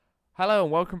Hello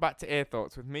and welcome back to Ear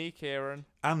Thoughts with me, Kieran.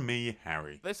 And me,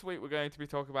 Harry. This week we're going to be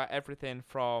talking about everything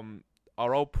from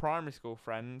our old primary school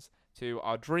friends to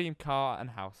our dream car and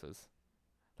houses.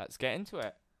 Let's get into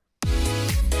it.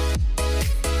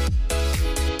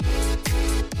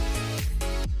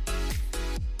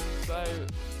 So,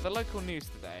 the local news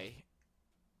today,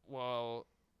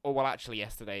 actually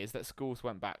yesterday, is that schools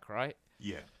went back, right?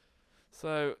 Yeah.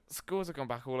 So, schools have gone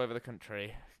back all over the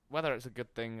country. Whether it's a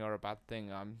good thing or a bad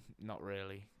thing, I don't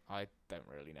really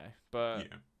know. But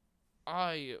Yeah.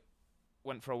 I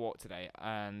went for a walk today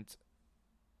and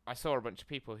I saw a bunch of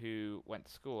people who went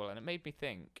to school, and it made me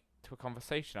think to a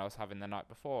conversation I was having the night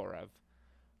before of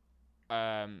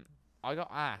I got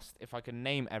asked if I could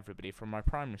name everybody from my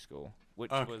primary school,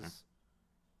 which Okay. was,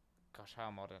 gosh,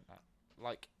 how modern that?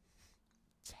 Like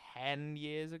 10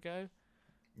 years ago.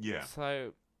 Yeah.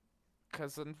 So,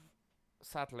 because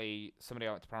sadly, somebody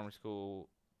I went to primary school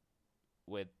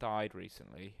with died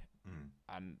recently,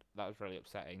 and that was really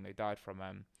upsetting. They died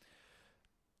from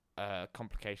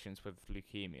complications with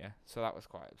leukemia, so that was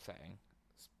quite upsetting.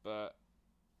 But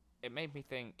it made me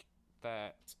think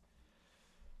that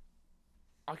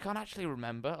I can't actually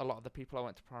remember a lot of the people I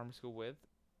went to primary school with.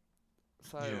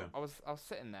 So Yeah. I was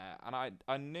sitting there, and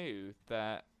I knew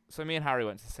that. So me and Harry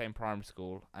went to the same primary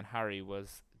school, and Harry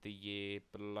was the year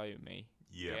below me.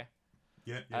 Yeah.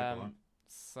 Yeah.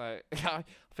 So I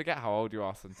forget how old you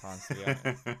are sometimes, to be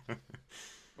honest.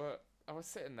 But I was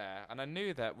sitting there, and I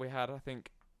knew that we had, I think,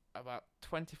 about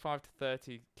 25 to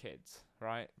 30 kids,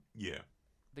 right? Yeah.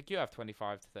 I think you have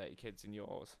 25 to 30 kids in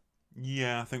yours.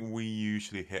 Yeah, I think we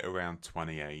usually hit around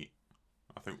 28.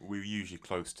 I think we're usually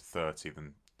close to 30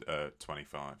 than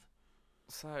 25.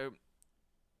 So,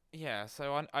 yeah,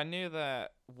 so I knew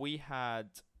that we had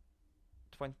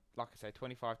 20, like I say,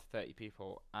 25 to 30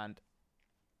 people, and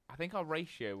I think our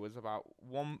ratio was about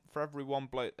one for every one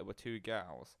bloke there were two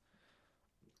gals.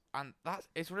 And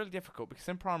it's really difficult because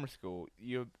in primary school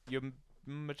you're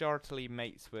majority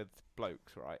mates with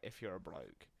blokes, right? If you're a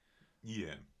bloke.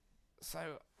 Yeah.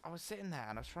 So I was sitting there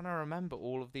and I was trying to remember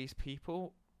all of these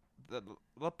people. The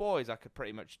boys I could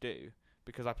pretty much do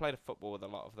because I played football with a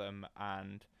lot of them,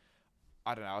 and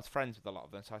I don't know, I was friends with a lot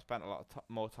of them, so I spent a lot of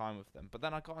more time with them. But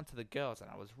then I got into the girls and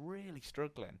I was really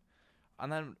struggling.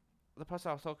 And then the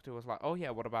person I was talking to was like, "Oh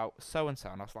yeah, what about so and so?"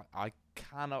 And I was like, "I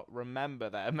cannot remember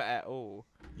them at all."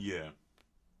 Yeah.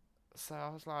 So I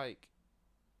was like,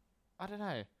 I don't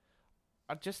know.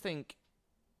 I just think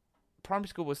primary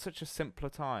school was such a simpler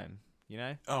time, you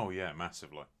know? Oh, yeah,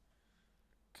 massively.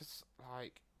 Because,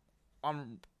 like,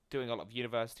 I'm doing a lot of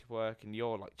university work and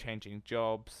you're, like, changing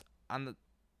jobs. And,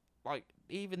 like,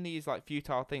 even these, like,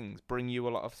 futile things bring you a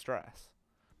lot of stress.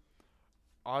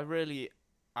 I really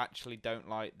actually don't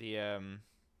like the,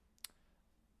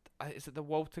 is it the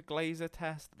Walter Glazer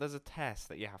test? There's a test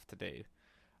that you have to do.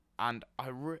 And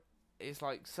it's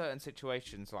like certain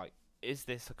situations, like, is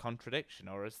this a contradiction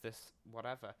or is this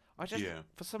whatever?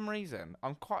 For some reason,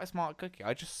 I'm quite a smart cookie.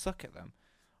 I just suck at them.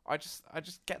 I just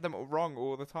get them wrong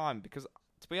all the time because,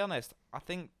 to be honest, I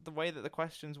think the way that the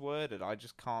question's worded, I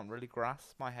just can't really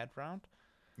grasp my head round.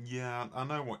 Yeah, I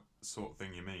know what sort of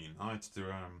thing you mean. I had to do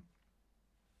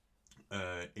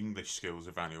English skills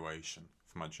evaluation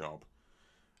for my job.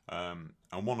 And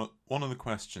one of the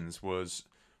questions was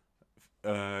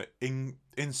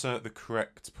insert the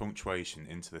correct punctuation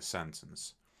into the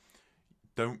sentence.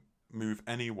 Don't move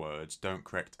any words. Don't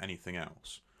correct anything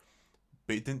else.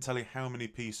 But it didn't tell you how many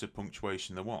pieces of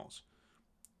punctuation there was,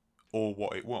 or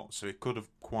what it was. So you could have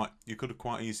quite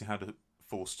easily had a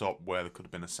full stop where there could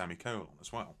have been a semicolon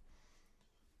as well.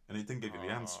 And it didn't give you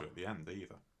the answer at the end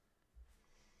either.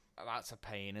 That's a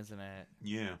pain, isn't it?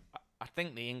 Yeah. I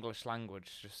think the English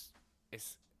language just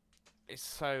is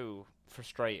so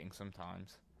frustrating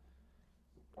sometimes.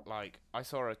 Like, I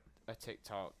saw a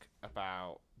TikTok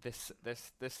about this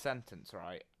sentence,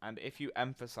 right? And if you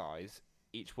emphasize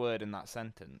each word in that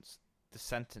sentence, the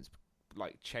sentence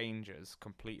like changes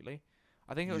completely.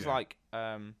 I think it was like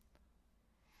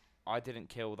I didn't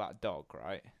kill that dog,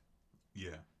 right?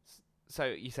 Yeah. So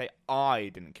you say I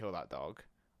didn't kill that dog,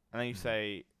 and then you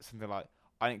say something like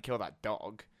I didn't kill that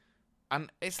dog,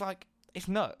 and it's like it's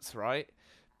nuts, right?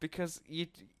 Because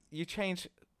you change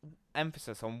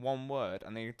emphasis on one word,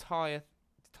 and the entire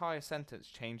sentence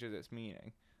changes its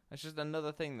meaning. It's just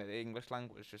another thing that the English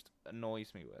language just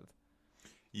annoys me with.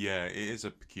 Yeah, it is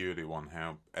a peculiar one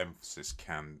how emphasis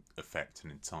can affect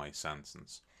an entire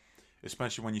sentence.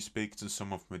 Especially when you speak to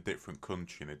someone from a different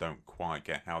country and they don't quite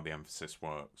get how the emphasis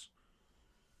works.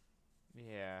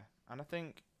 Yeah, and I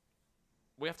think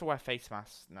we have to wear face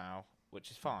masks now,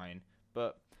 which is fine,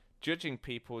 but judging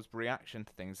people's reaction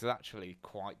to things is actually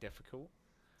quite difficult.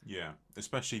 Yeah,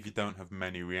 especially if you don't have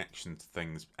many reactions to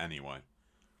things anyway.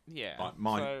 Yeah. Like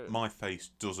my face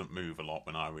doesn't move a lot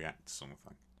when I react to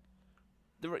something.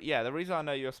 The reason I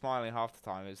know you're smiling half the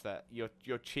time is that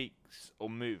your cheeks will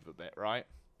move a bit, right?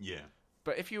 Yeah.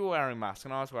 But if you were wearing a mask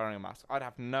and I was wearing a mask, I'd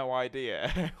have no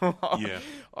idea. Yeah.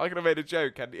 I could have made a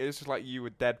joke and it's just like you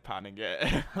were deadpanning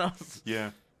it.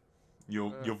 Yeah.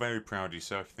 You're very proud of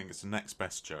yourself. You think it's the next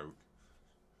best joke.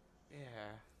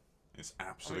 Yeah. It's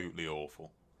absolutely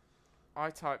awful. I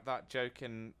typed that joke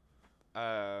in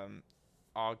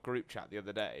our group chat the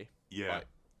other day. Yeah.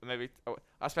 Like,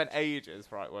 I spent ages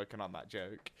working on that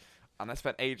joke, and I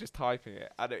spent ages typing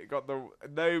it, and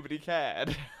nobody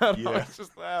cared. And Yeah.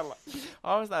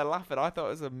 I was there laughing. I thought it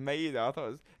was amazing.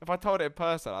 If I told it in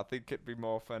person, I think it'd be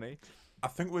more funny. I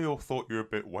think we all thought you were a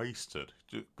bit wasted,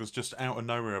 because just out of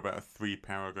nowhere, about a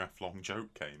 3-paragraph long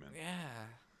joke came in. Yeah,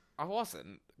 I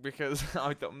wasn't, because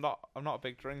I'm not a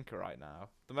big drinker right now.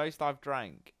 The most I've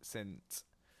drank since,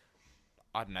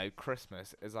 I don't know,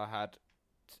 Christmas is I had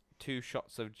 2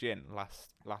 shots of gin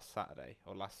last Saturday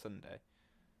or last Sunday.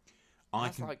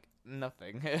 That's like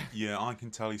nothing. Yeah, I can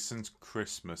tell you since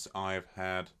Christmas I've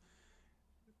had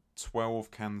 12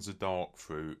 cans of dark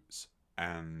fruits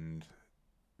and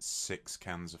 6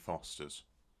 cans of Foster's.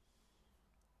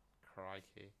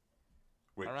 Crikey.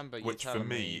 Which, I remember you which for telling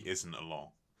me isn't a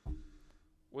lot.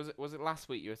 Was it last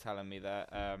week you were telling me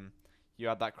that you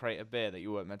had that crate of beer that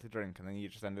you weren't meant to drink and then you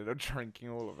just ended up drinking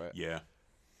all of it? Yeah.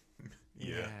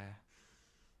 Yeah.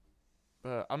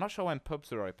 But I'm not sure when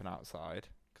pubs are open outside,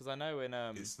 because I know in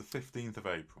It's the 15th of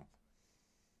April.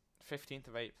 15th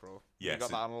of April. Yes, You got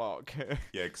that on lock.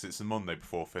 Yeah, because it's the Monday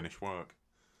before finish work.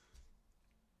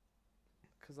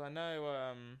 Because I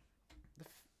know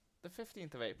the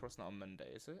 15th of April's not on Monday,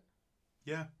 is it?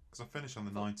 Yeah, because I finish on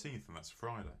the 19th and that's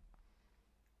Friday.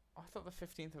 I thought the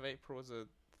 15th of April was a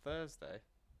Thursday.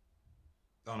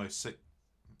 Oh no, it's the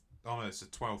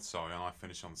 12th, sorry, and I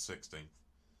finish on the 16th.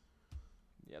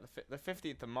 Yeah, the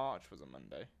 15th of March was a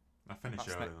Monday. I finish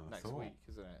That's earlier than I next thought. week,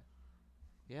 isn't it?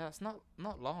 Yeah, it's not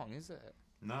long, is it?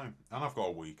 No, and I've got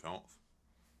a week off.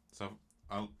 So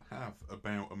I'll have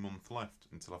about a month left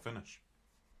until I finish.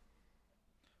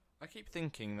 I keep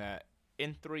thinking that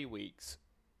in 3 weeks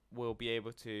we'll be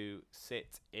able to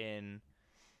sit in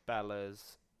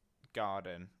Bella's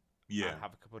garden Yeah. and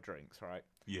have a couple of drinks, right?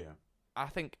 Yeah. I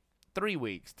think 3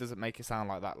 weeks doesn't make it sound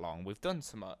like that long. We've done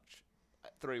so much.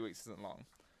 3 weeks isn't long.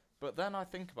 But then I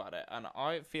think about it, and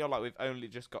I feel like we've only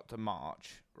just got to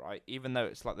March, right? Even though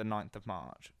it's like the 9th of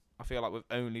March. I feel like we've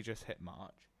only just hit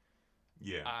March.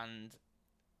 Yeah. And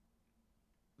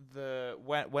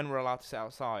when we're allowed to sit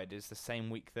outside is the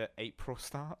same week that April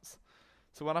starts.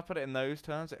 So when I put it in those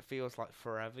terms, it feels like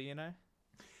forever, you know?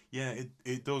 Yeah,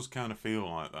 it does kind of feel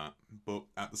like that. But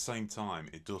at the same time,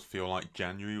 it does feel like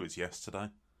January was yesterday.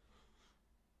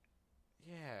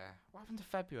 Yeah. What happened to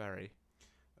February?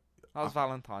 That was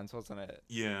Valentine's, wasn't it?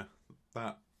 Yeah,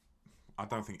 that... I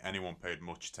don't think anyone paid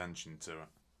much attention to it.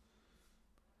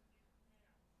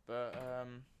 But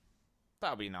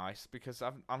that'll be nice, because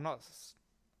I've not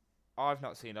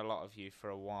seen a lot of you for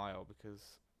a while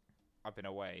because I've been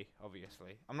away,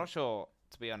 obviously. I'm not sure,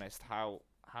 to be honest, how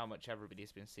much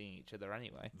everybody's been seeing each other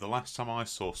anyway. The last time I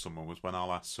saw someone was when I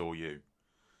last saw you.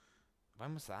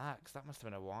 When was that? Because that must have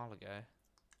been a while ago.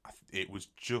 It was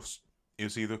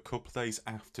either a couple of days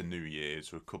after New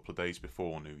Year's or a couple of days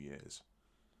before New Year's.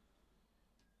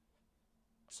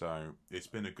 So it's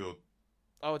been a good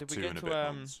did we 2 get and a to bit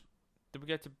months. Did we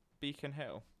get to Beacon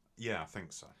Hill? Yeah, I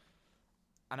think so.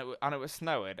 And it was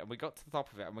snowing, and we got to the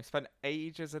top of it, and we spent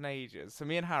ages and ages. So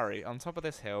me and Harry on top of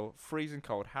this hill, freezing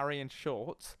cold. Harry in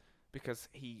shorts because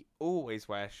he always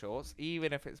wears shorts,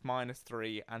 even if it's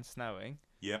 -3 and snowing.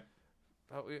 Yep.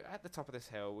 But we were at the top of this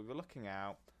hill. We were looking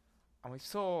out, and we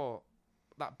saw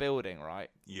that building, right?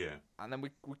 Yeah. And then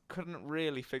we couldn't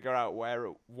really figure out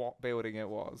what building it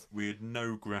was. We had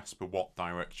no grasp of what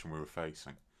direction we were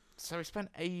facing. So we spent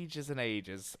ages and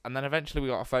ages, and then eventually we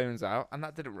got our phones out, and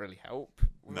that didn't really help.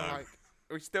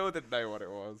 We still didn't know what it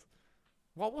was.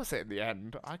 What was it in the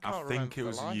end? I can't remember for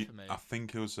the life of me. I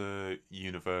think it was a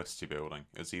university building.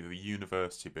 It was either a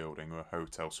university building or a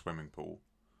hotel swimming pool.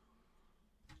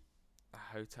 A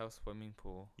hotel swimming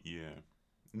pool. Yeah.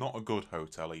 Not a good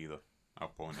hotel either, I'll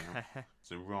point out.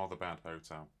 It's a rather bad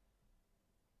hotel.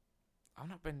 I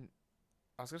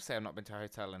was going to say I've not been to a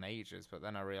hotel in ages, but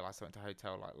then I realised I went to a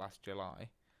hotel like last July.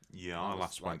 Yeah, I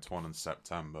last went to one in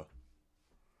September.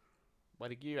 Where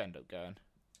did you end up going?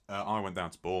 I went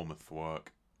down to Bournemouth for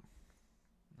work.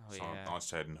 So yeah. I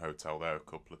stayed in a hotel there a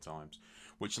couple of times,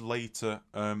 which later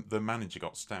the manager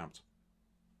got stabbed.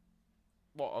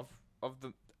 What of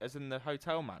the as in the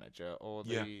hotel manager or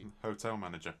Yeah, the hotel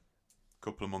manager. A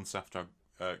couple of months after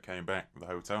I came back, the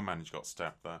hotel manager got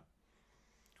stabbed there.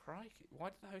 crikey? Why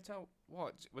did the hotel?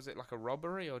 What was it like a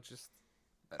robbery or an,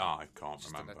 I can't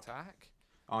just an remember. attack?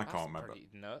 I That's can't remember. pretty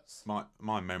nuts.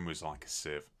 My memory's like a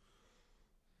sieve.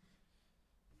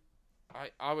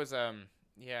 I was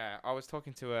yeah, I was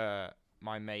talking to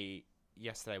my mate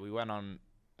yesterday. We went on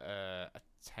a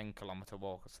 10 kilometer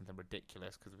walk or something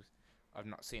ridiculous because I've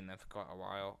not seen them for quite a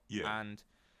while. Yeah. And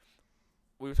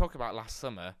we were talking about last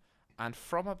summer, and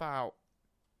from about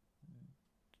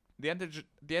the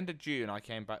end of June, I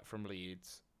came back from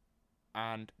Leeds,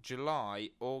 and July,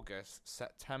 August,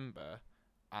 September,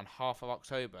 and half of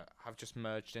October have just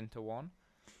merged into one.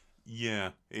 Yeah,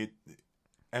 it.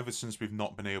 Ever since we've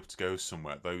not been able to go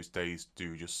somewhere, those days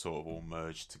do just sort of all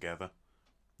merge together.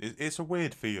 It's a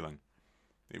weird feeling.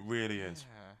 It really is.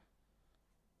 Yeah.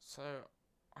 So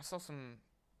I saw some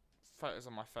photos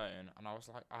on my phone, and I was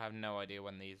like, I have no idea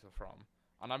when these were from.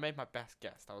 And I made my best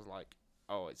guess. I was like,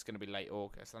 oh, it's going to be late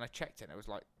August. And I checked it, and it was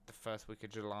like the first week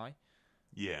of July.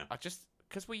 Yeah.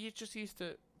 Because we just used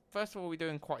to, first of all, we're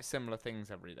doing quite similar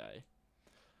things every day.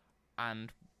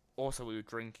 And also we were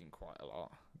drinking quite a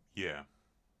lot. Yeah.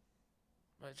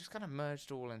 But it just kind of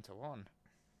merged all into one.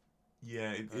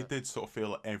 Yeah, it did sort of feel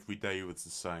like every day was the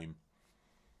same.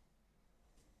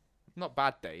 Not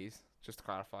bad days, just to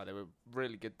clarify. They were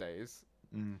really good days.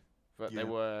 Mm. But Yeah. they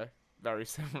were very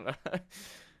similar.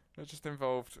 It just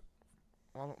involved.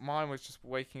 Well, mine was just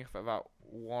waking up at about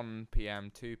 1 p.m.,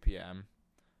 2 p.m.,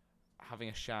 having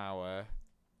a shower,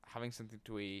 having something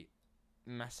to eat,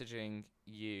 messaging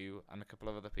you and a couple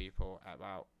of other people at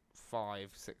about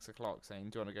 5, 6 o'clock saying,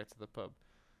 do you want to go to the pub?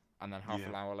 And then half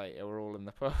an hour later, we're all in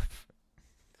the pub.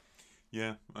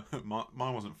 Yeah, mine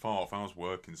wasn't far off. I was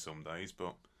working some days,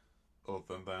 but other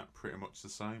than that, pretty much the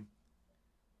same.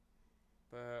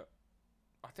 But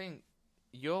I think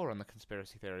you're on the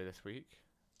conspiracy theory this week,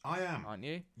 I am. aren't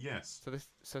you? Yes.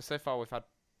 So far we've had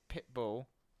Pitbull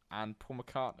and Paul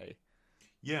McCartney.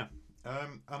 Yeah.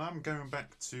 And I'm going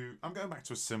back to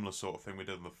a similar sort of thing we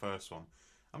did in the first one.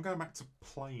 I'm going back to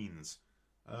planes.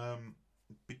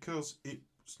 Because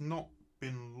it's not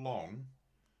been long.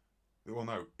 Well,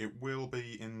 no, it will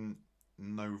be in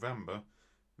November,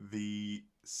 the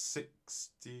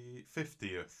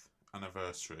 50th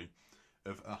anniversary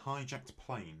of a hijacked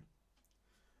plane.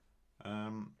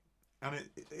 And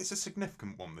it's a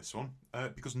significant one, this one,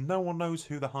 because no one knows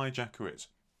who the hijacker is.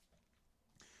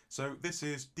 So this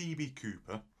is D.B.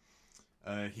 Cooper.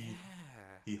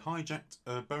 He hijacked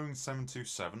a Boeing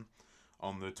 727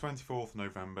 on the 24th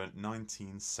November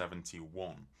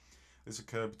 1971. This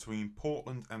occurred between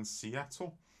Portland and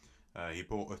Seattle. He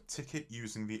bought a ticket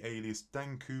using the alias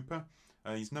Dan Cooper.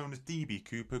 He's known as D.B.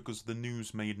 Cooper because the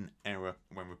news made an error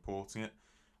when reporting it.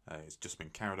 It's just been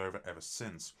carried over ever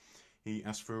since. He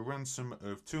asked for a ransom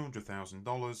of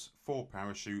 $200,000, 4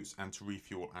 parachutes, and to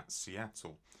refuel at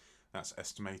Seattle. That's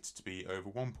estimated to be over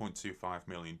 $1.25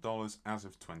 million as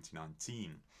of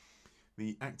 2019.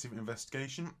 The active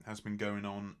investigation has been going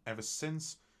on ever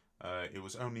since. It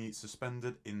was only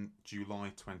suspended in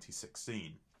July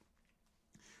 2016.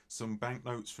 Some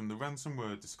banknotes from the ransom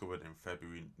were discovered in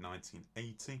February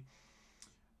 1980,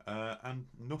 and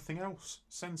nothing else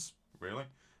since, really.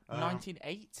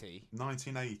 1980?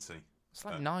 1980. It's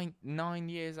like 9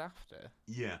 years after.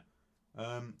 Yeah.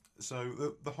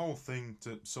 So the whole thing,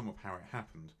 to sum up how it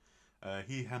happened,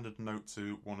 he handed a note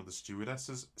to one of the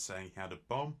stewardesses saying he had a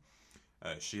bomb.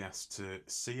 She asked to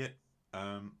see it,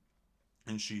 and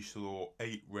she saw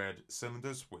 8 red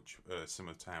cylinders, which are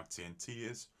similar to how TNT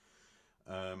is.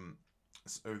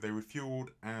 So they refueled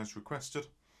as requested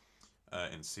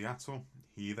in Seattle.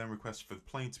 He then requested for the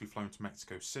plane to be flown to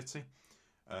Mexico City,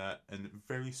 and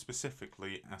very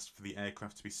specifically asked for the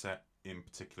aircraft to be set in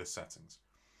particular settings.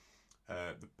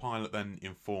 The pilot then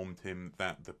informed him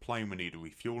that the plane would need a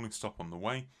refueling stop on the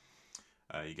way.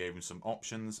 He gave him some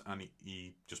options, and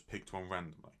he just picked one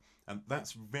randomly. And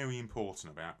that's very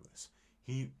important about this.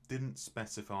 He didn't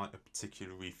specify a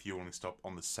particular refueling stop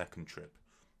on the second trip.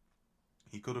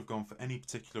 He could have gone for any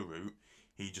particular route.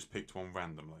 He just picked one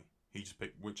randomly. He just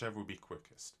picked whichever would be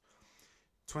quickest.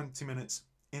 20 minutes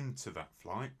into that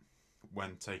flight,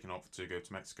 when taken off to go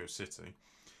to Mexico City,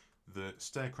 the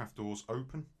staircraft doors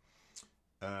open,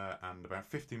 and about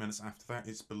 15 minutes after that,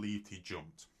 it's believed he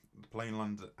jumped. The plane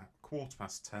landed at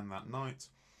 10:15 that night.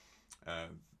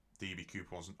 D.B.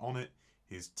 Cooper wasn't on it.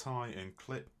 His tie and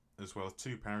clip, as well as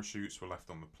 2 parachutes, were left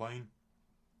on the plane.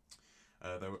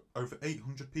 There were over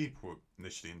 800 people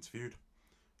initially interviewed,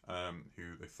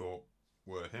 who they thought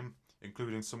were him,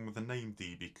 including someone with the name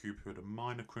D.B. Cooper who had a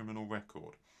minor criminal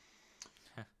record.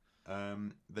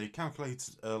 They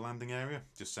calculated a landing area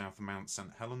just south of Mount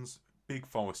St. Helens, big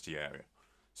foresty area,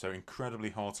 so incredibly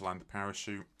hard to land a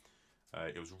parachute.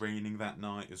 It was raining that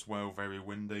night as well, very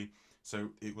windy, so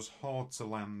it was hard to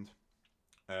land.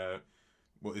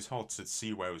 It's hard to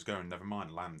see where it was going, never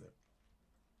mind land it.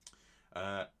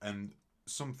 And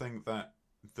something that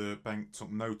the bank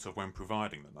took note of when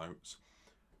providing the notes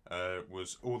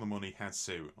was all the money had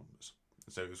serial numbers,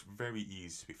 so it was very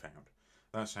easy to be found.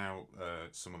 That's how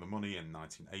some of the money in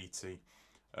 1980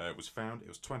 was found. It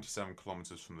was 27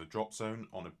 kilometres from the drop zone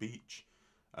on a beach,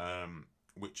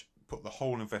 which put the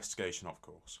whole investigation off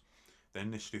course. They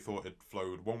initially thought it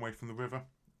flowed one way from the river.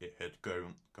 It had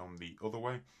gone the other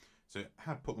way, so it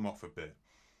had put them off a bit.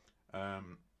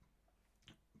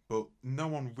 But no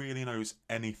one really knows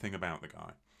anything about the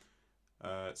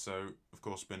guy. So, of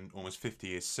course, been almost 50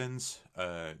 years since.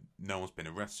 No one's been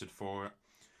arrested for it.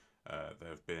 There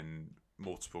have been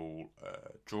multiple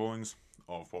drawings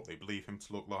of what they believe him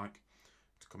to look like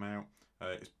to come out.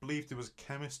 It's believed he was a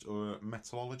chemist or a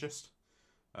metallurgist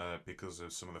because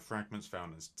of some of the fragments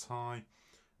found in his tie.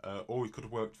 Or he could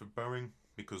have worked for Boeing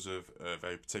because of a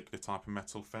very particular type of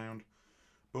metal found.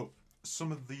 But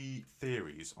some of the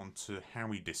theories onto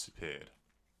how he disappeared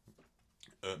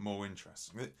are more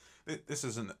interesting. This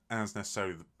isn't as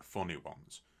necessarily the funny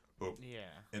ones, but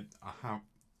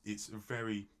it's a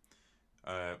very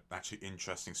actually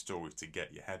interesting story to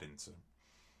get your head into,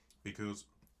 because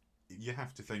you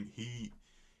have to think he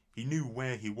knew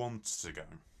where he wanted to go,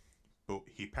 but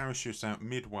he parachutes out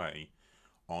midway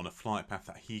on a flight path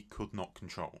that he could not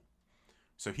control.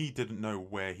 So he didn't know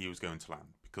where he was going to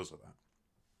land because of that.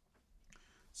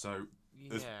 So,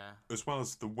 as well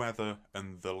as the weather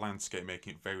and the landscape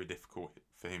making it very difficult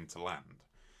for him to land,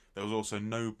 there was also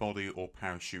no body or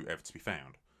parachute ever to be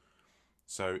found.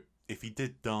 So, if he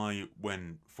did die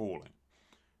when falling,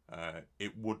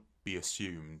 it would be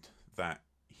assumed that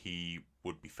he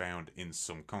would be found in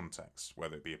some context,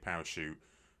 whether it be a parachute,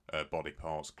 body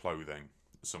parts, clothing,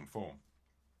 some form.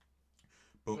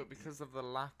 But because of the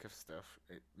lack of stuff,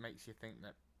 it makes you think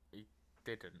that he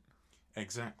didn't.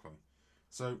 Exactly.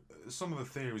 So, some of the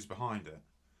theories behind it.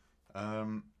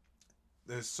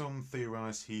 There's some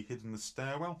theorise he hid in the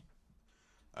stairwell.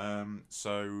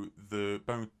 So, the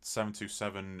Boeing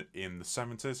 727 in the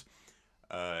 70s,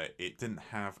 it didn't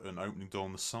have an opening door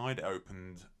on the side. It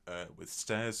opened with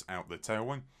stairs out the tail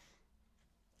wing.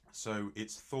 So,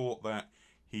 it's thought that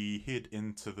he hid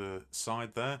into the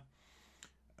side there.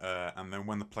 And then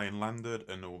when the plane landed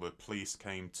and all the police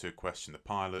came to question the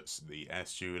pilots, the air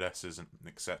stewardesses, and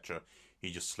etc., he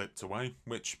just slipped away,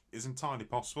 which is entirely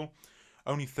possible.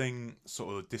 Only thing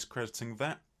sort of discrediting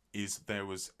that is there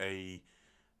was a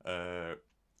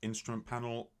instrument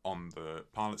panel on the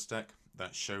pilot's deck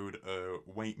that showed a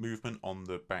weight movement on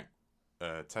the back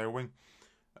tail wing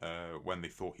when they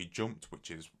thought he jumped,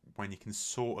 which is when you can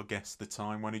sort of guess the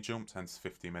time when he jumped, hence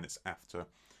 15 minutes after,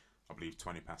 I believe,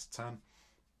 20 past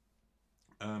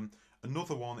 10.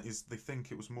 Another one is they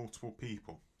think it was multiple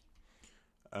people.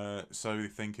 So they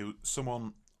think it was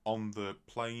someone on the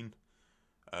plane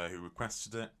who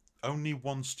requested it. Only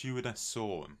one stewardess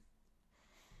saw him.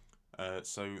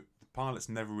 So the pilots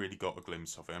never really got a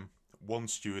glimpse of him. One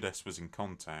stewardess was in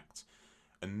contact,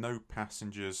 and no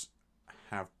passengers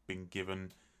have been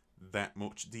given that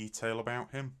much detail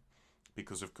about him,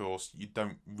 because of course you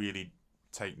don't really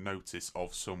take notice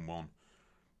of someone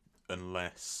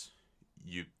unless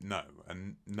you know,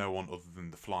 and no one other than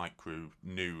the flight crew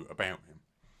knew about him.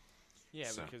 Yeah,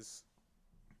 so, because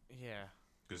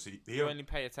he you only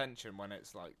pay attention when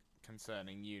it's like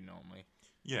concerning you normally.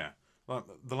 Yeah, like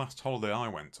the last holiday I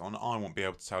went on, I won't be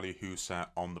able to tell you who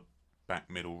sat on the back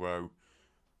middle row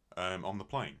on the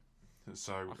plane.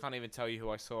 So I can't even tell you who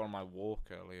I saw on my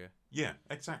walk earlier. Yeah,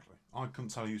 exactly. I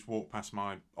couldn't tell you who's walked past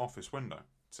my office window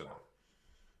today.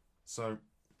 So,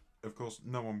 of course,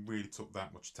 no one really took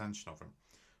that much attention of him.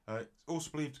 It's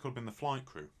also believed it could have been the flight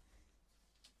crew.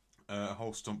 A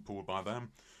whole stunt pulled by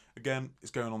them. Again,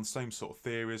 it's going on the same sort of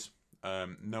theories.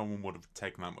 No one would have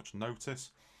taken that much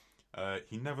notice.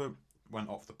 He never went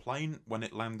off the plane when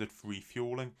it landed for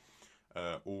refueling.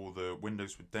 All the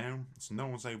windows were down, so no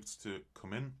one was able to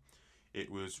come in. It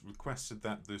was requested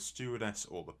that the stewardess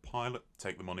or the pilot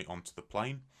take the money onto the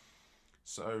plane.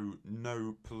 So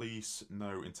no police,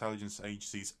 no intelligence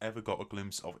agencies ever got a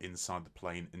glimpse of inside the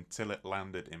plane until it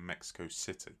landed in Mexico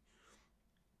City.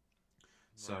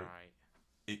 So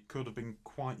it could have been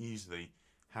quite easily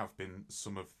have been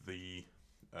some of the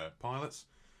pilots,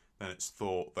 then it's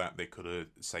thought that they could have,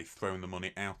 say, thrown the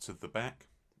money out of the back,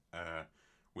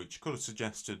 which could have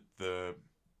suggested the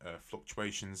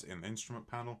fluctuations in the instrument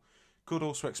panel. Could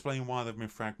also explain why there have been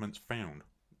fragments found.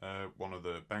 One of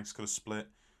the bags could have split,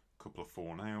 a couple have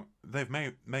fallen out. They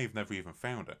may have never even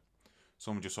found it.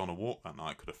 Someone just on a walk that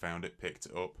night could have found it, picked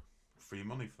it up, free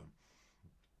money for them.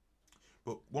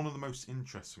 But one of the most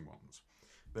interesting ones,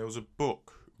 there was a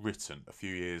book written a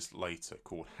few years later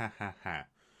called Ha Ha Ha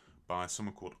by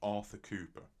someone called Arthur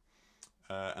Cooper.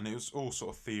 And it was all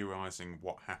sort of theorising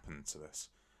what happened to this.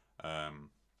 And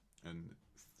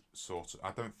sort of,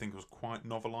 I don't think it was quite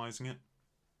novelising it.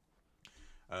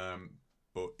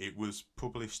 But it was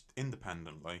published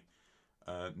independently.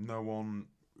 No one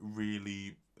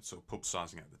really sort of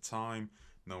publicising it at the time.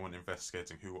 No one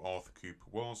investigating who Arthur Cooper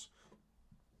was.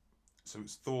 So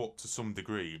it's thought to some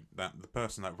degree that the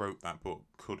person that wrote that book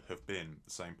could have been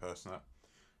the same person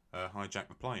that hijacked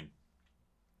the plane.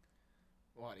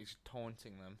 What, he's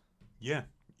taunting them? Yeah,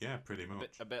 pretty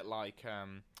much. A bit like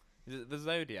the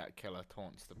Zodiac Killer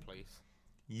taunts the police.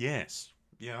 Yes,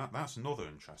 yeah, that's another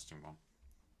interesting one.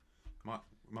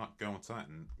 Might go on to that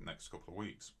in the next couple of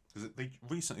weeks, because they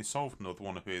recently solved another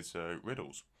one of his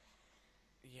riddles.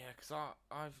 Yeah, because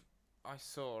I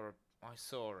saw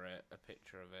a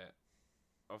picture of it,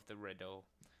 of the riddle.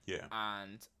 Yeah.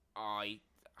 And I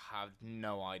have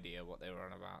no idea what they were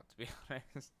on about, to be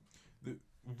honest. The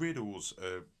riddles,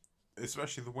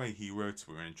 especially the way he wrote it,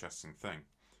 were an interesting thing.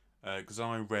 Because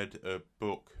I read a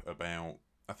book about,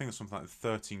 I think it's something like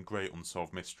 13 Great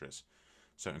Unsolved Mysteries.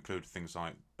 So it included things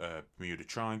like Bermuda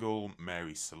Triangle,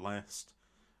 Mary Celeste,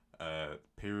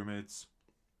 pyramids.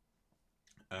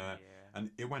 Yeah.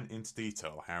 And it went into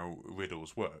detail how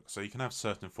riddles work. So you can have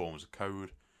certain forms of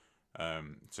code.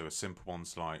 So a simple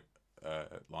ones like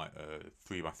a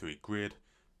 3x3 grid,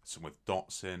 some with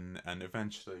dots in, and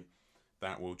eventually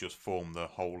that will just form the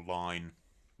whole line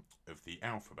of the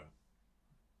alphabet.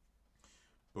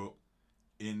 But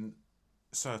in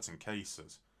certain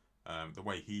cases, the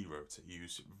way he wrote it, he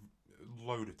used a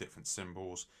load of different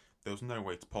symbols. There was no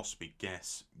way to possibly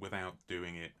guess without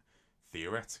doing it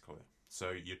theoretically.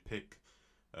 So you'd pick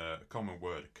a common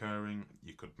word occurring,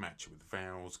 you could match it with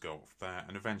vowels, go off that,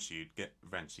 and eventually you'd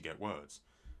get words.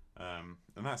 And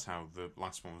that's how the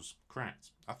last one was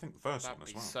cracked. I think the first one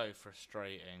as well. That'd be so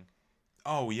frustrating.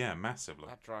 Oh yeah, massively.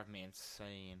 That'd drive me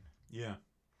insane. Yeah.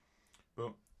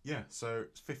 But yeah, so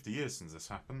it's 50 years since this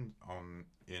happened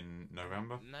in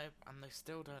November. No, and they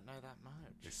still don't know that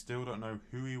much. They still don't know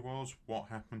who he was, what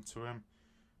happened to him.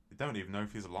 They don't even know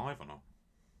if he's alive or not.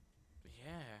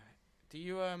 Yeah. Do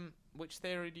you which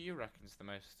theory do you reckon is the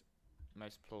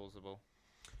most plausible?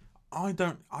 I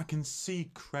can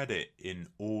see credit in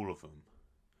all of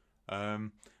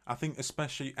them. I think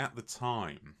especially at the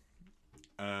time,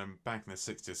 back in the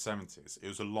 60s, 70s, it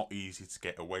was a lot easier to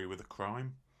get away with a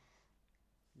crime.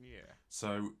 Yeah.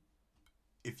 So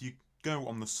if you go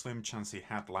on the slim chance he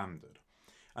had landed,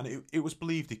 and it was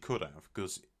believed he could have,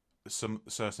 because some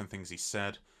certain things he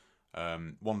said,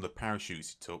 one of the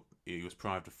parachutes he took, he was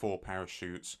deprived of 4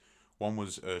 parachutes. One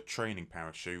was a training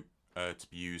parachute to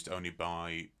be used only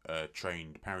by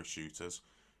trained parachuters,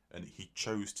 and he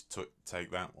chose to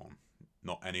take that one,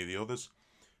 not any of the others.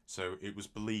 So it was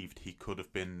believed he could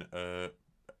have been a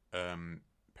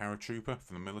paratrooper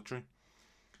from the military.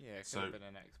 Yeah, it could have been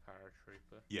an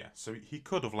ex-paratrooper. Yeah, so he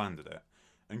could have landed it.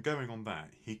 And going on that,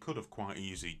 he could have quite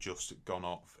easily just gone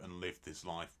off and lived his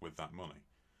life with that money.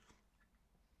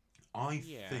 I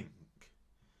think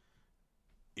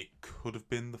it could have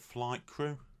been the flight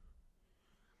crew.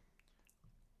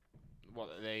 What,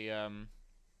 they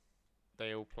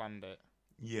all planned it?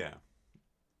 Yeah.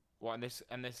 What,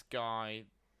 and this guy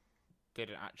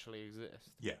didn't actually exist?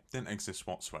 Yeah, didn't exist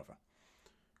whatsoever.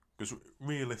 Because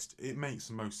it makes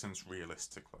the most sense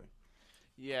realistically.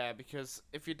 Yeah, because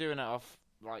if you're doing it off,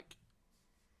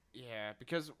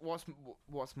 because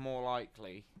what's more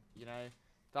likely,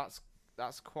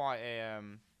 that's quite a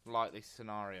likely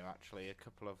scenario actually. A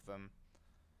couple of them,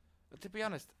 but to be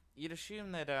honest, you'd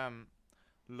assume they'd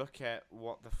look at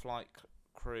what the flight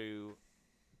crew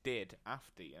did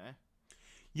after,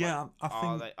 Yeah, I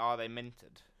think. Are they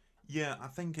minted? Yeah, I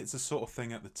think it's the sort of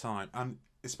thing at the time, and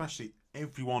especially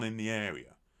everyone in the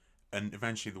area, and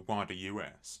eventually the wider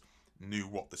US, knew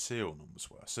what the serial numbers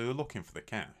were, so they're looking for the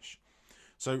cash.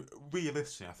 So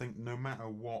realistically, I think no matter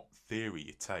what theory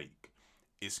you take,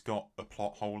 it's got a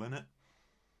plot hole in it,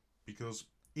 because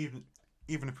even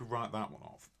if we write that one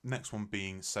off, next one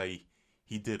being, say,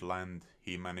 he did land,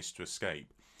 he managed to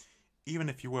escape. Even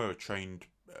if you were a trained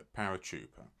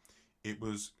paratrooper, it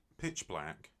was pitch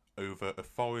black over a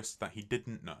forest that he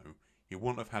didn't know. He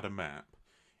wouldn't have had a map.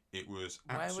 It was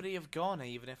Where would he have gone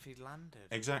even if he'd landed?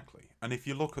 exactly. And if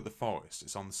you look at the forest,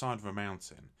 it's on the side of a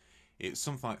mountain. It's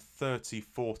something like 30,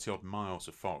 40 odd miles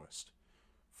of forest,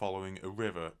 following a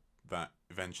river that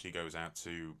eventually goes out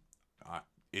to.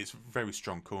 It's a very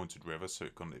strong currented river, so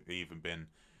it couldn't have even been.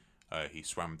 He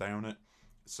swam down it,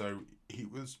 so he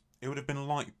was. It would have been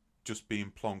like just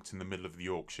being plonked in the middle of the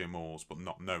Yorkshire moors, but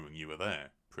not knowing you were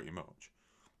there, pretty much.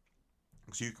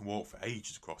 Because you can walk for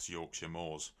ages across Yorkshire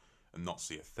moors and not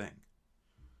see a thing.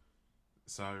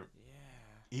 So Yeah.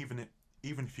 even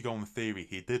if you go on the theory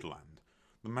he did land,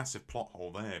 the massive plot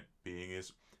hole there being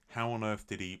is how on earth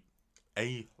did he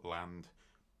A land,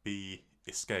 B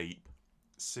escape,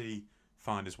 C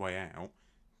find his way out,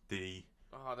 D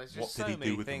Oh, there's what just did so he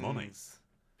many do with things. the money?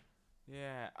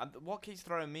 Yeah, and what keeps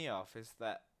throwing me off is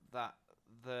that that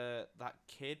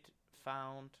kid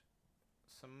found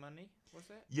some money. Was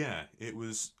it? Yeah, it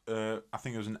was. I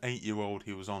think it was an 8-year-old.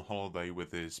 He was on holiday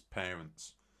with his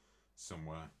parents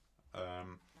somewhere.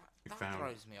 He That found.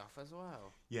 throws me off as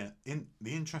well. Yeah,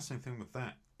 the interesting thing with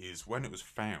that is when it was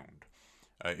found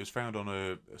on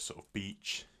a sort of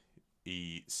beach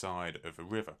side of a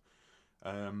river,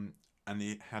 and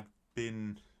it had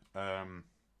been.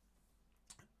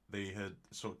 They had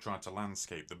sort of tried to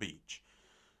landscape the beach,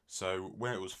 so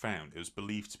where it was found, it was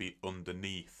believed to be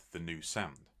underneath the new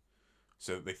sand.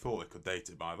 So they thought they could date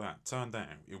it by that. Turned out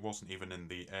it wasn't even in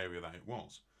the area that it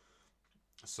was.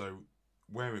 So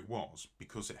where it was,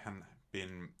 because it hadn't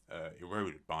been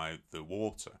eroded by the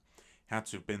water, had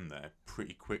to have been there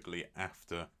pretty quickly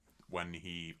after when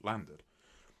he landed.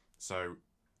 So,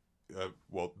 it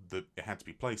had to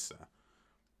be placed there.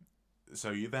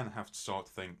 So you then have to start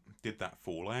to think: did that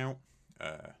fall out?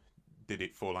 Did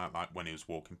it fall out like when he was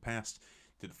walking past?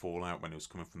 Did it fall out when it was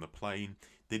coming from the plane?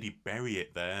 Did he bury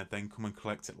it there, then come and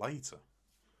collect it later?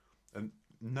 And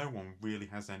no one really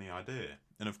has any idea.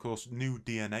 And of course, new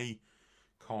DNA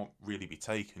can't really be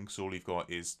taken because all you've got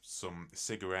is some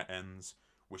cigarette ends,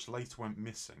 which later went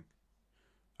missing.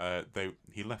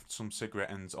 He left some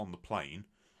cigarette ends on the plane,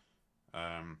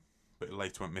 but it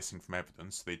later went missing from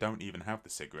evidence. So they don't even have the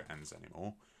cigarette ends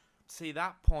anymore. See,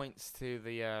 that points to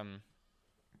the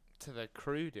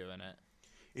crew doing it.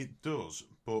 It does,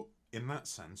 but in that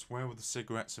sense, where would the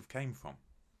cigarettes have came from?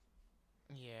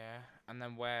 Yeah, and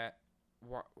then what,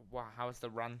 how has the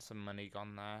ransom money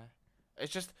gone there?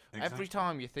 It's just every Exactly.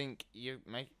 time you think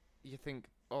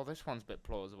oh, this one's a bit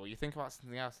plausible. You think about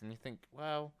something else, and you think,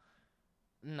 well,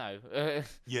 no.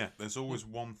 Yeah, there's always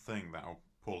one thing that'll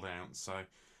pull out and say,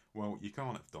 well, you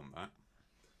can't have done that.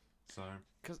 So,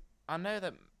 Because I know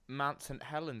that Mount St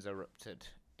Helens erupted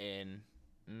in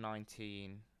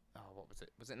 19. Oh, what was it?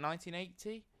 Was it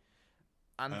 1980?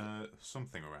 And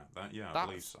something around that, yeah, I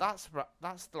believe that's so.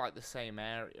 that's like the same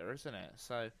area, isn't it?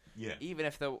 So Yeah, even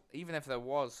if there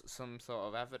was some sort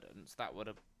of evidence, that would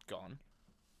have gone.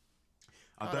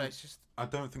 It's just I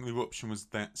don't think the eruption was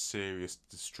that serious to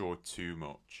destroy too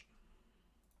much.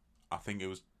 I think it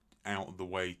was out of the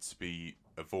way to be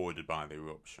avoided by the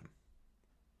eruption.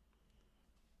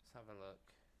 let's have a look.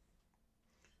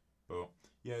 But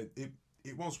yeah,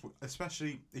 it was,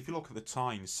 especially if you look at the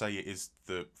time, say it is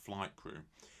the flight crew.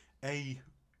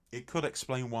 It could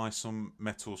explain why some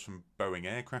metals from Boeing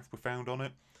aircraft were found on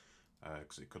it,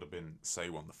 because it could have been, say,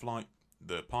 on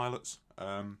the pilots.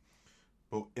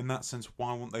 But in that sense,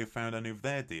 why wouldn't they have found any of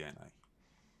their DNA?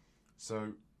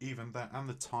 So even that, and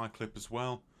the tie clip as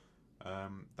well,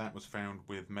 that was found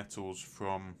with metals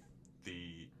from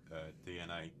the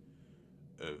DNA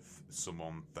of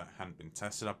someone that hadn't been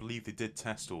tested. I believe they did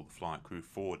test all the flight crew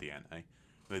for DNA,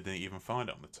 but they didn't even find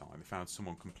it on the time. They found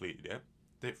someone completely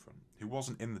different who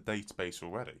wasn't in the database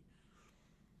already.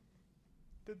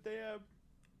 Did they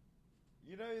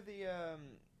you know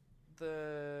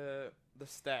the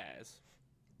stairs?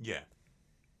 Yeah.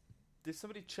 Did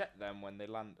somebody check them when they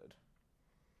landed?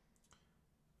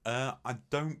 I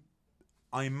don't.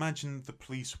 I imagine the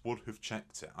police would have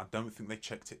checked it. I don't think they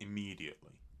checked it immediately.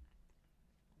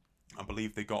 I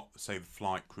believe they got, say, the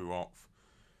flight crew off,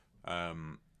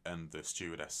 and the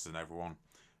stewardesses and everyone,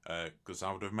 because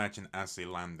I would imagine as they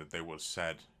landed, they would have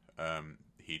said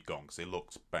he'd gone. Because they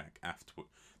looked back afterward.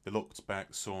 They looked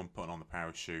back, saw him putting on the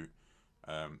parachute,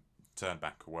 turned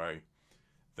back away.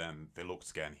 Then they looked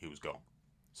again. He was gone.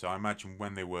 So I imagine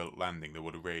when they were landing, they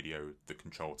would have radioed the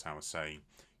control tower saying,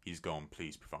 "He's gone.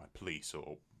 Please provide police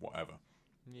or whatever."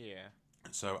 Yeah.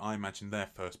 So I imagine their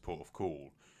first port of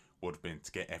call would have been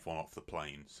to get everyone off the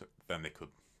plane, so then they could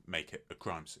make it a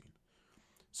crime scene.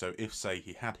 So if, say,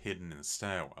 he had hidden in the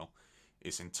stairwell,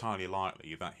 it's entirely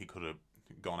likely that he could have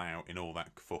gone out in all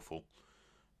that kerfuffle,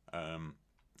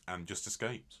 and just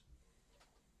escaped.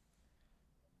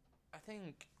 I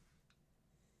think,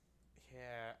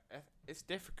 yeah, it's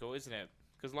difficult, isn't it?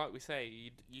 Because like we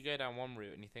say, you go down one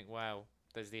route and you think, well,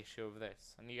 there's the issue of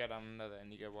this, and you go down another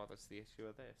and you go, well, there's the issue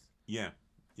of this. Yeah,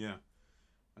 yeah,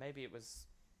 Maybe it was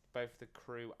both the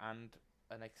crew and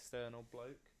an external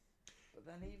bloke, but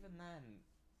then even then,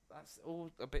 that's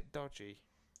all a bit dodgy.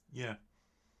 yeah,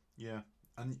 yeah.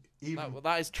 And even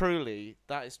That is truly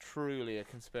a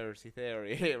conspiracy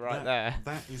theory right there.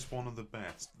 that is one of the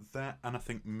best. That, and I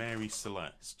think Mary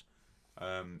Celeste,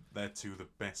 they're two of the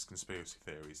best conspiracy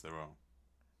theories there are.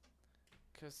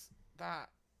 Because that,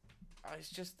 it's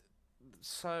just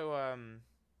so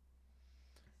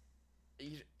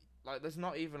like there's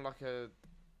not even like a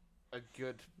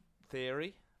good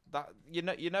theory that you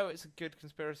know it's a good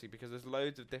conspiracy because there's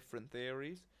loads of different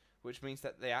theories, which means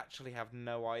that they actually have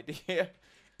no idea.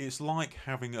 It's like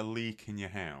having a leak in your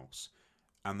house,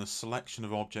 and the selection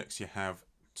of objects you have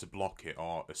to block it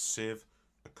are a sieve,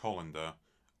 a colander,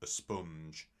 a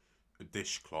sponge, a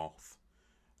dishcloth,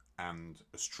 and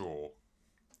a straw.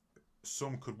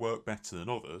 Some could work better than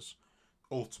others.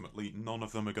 Ultimately, none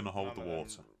of them are going to hold the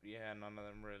water. None of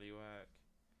them really work.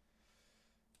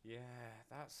 Yeah,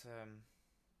 that's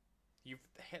you've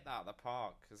hit that at the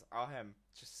park because I am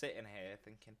just sitting here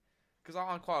thinking, because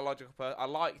I'm quite a logical person. I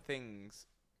like things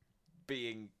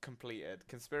being completed.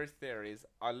 Conspiracy theories,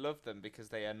 I love them because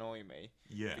they annoy me.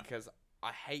 Yeah. Because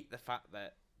I hate the fact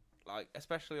that, like,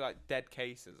 especially like dead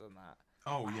cases and that.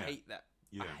 Oh yeah. I hate that.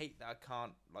 Yeah. I hate that I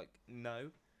can't like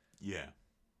know. Yeah.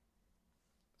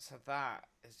 So that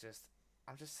is just,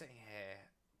 I'm just sitting here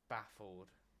baffled.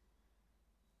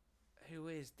 Who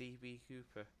is DB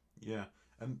Cooper? Yeah.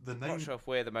 And the I'm name. not sure if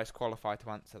we're the most qualified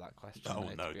to answer that question. Oh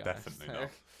though, no, to be definitely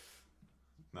honest.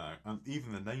 not. No, and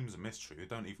even the name's a mystery. They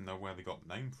don't even know where they got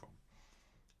the name from.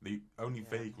 The only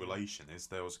vague relation is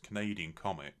there was a Canadian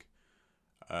comic.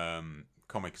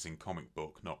 Comic is in comic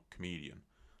book, not comedian.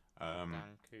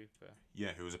 Dan Cooper.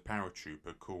 Yeah, who was a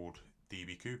paratrooper called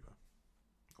DB Cooper,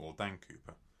 or Dan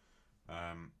Cooper.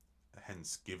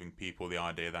 Hence giving people the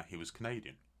idea that he was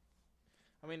Canadian.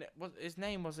 I mean, his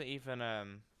name wasn't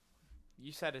even.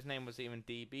 You said his name wasn't even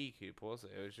DB Cooper, was it?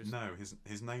 It was just. No,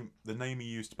 his name. The name he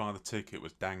used to buy the ticket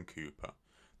was Dan Cooper.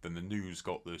 Then the news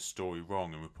got the story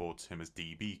wrong and reported him as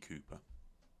DB Cooper.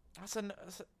 That's the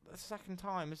second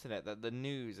time, isn't it, that the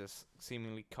news has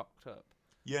seemingly cocked up?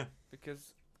 Yeah.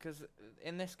 Because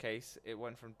in this case, it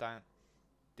went from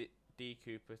D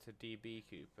Cooper to DB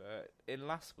Cooper. In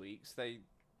last week's,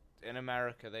 in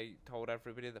America, they told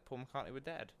everybody that Paul McCartney were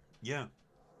dead. Yeah.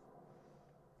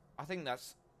 I think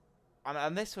that's,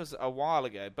 and this was a while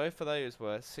ago. Both of those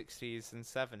were 60s and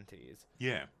 70s.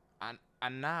 Yeah.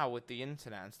 And now with the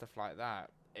internet and stuff like that,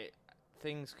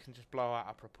 things can just blow out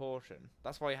of proportion.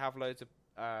 That's why you have loads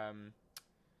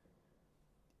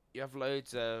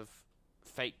of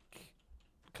fake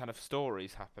kind of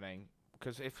stories happening.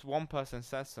 Because if one person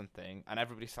says something and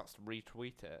everybody starts to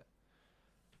retweet it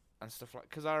and stuff like,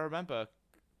 because I remember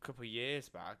a couple of years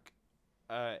back,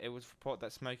 it was reported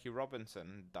that Smokey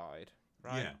Robinson died,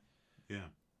 right? Yeah. Yeah.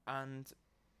 And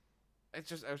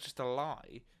it was just a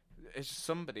lie. It's just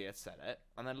somebody had said it,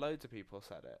 and then loads of people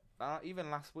said it.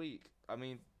 Even last week, I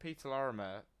mean, Peter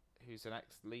Lorimer, who's an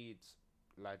ex-Leeds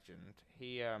legend,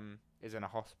 he is in a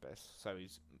hospice, so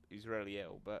he's really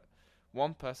ill. But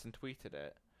one person tweeted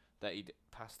it that he'd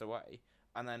passed away,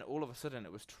 and then all of a sudden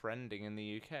it was trending in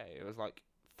the UK. It was like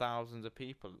thousands of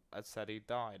people had said he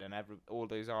died, and all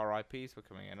those RIPs were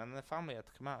coming in, and the family had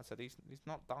to come out and said he's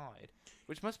not died,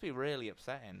 which must be really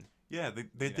upsetting. Yeah,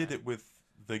 they did it with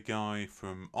the guy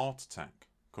from Art Attack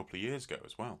a couple of years ago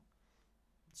as well.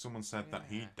 Someone said that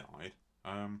he died,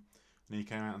 and he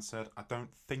came out and said, "I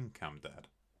don't think I'm dead."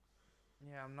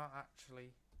 Yeah, I'm not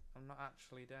actually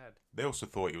dead. They also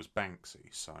thought he was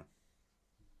Banksy, so.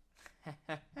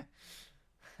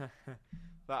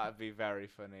 That'd be very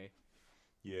funny.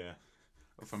 Yeah,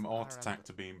 from Art Attack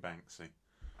to being Banksy.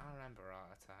 I remember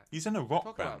Art Attack. He's in a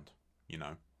rock band, you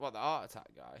know. What, the Art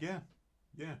Attack guy?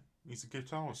 Yeah. He's a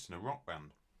guitarist in a rock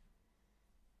band.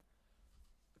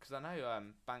 Because I know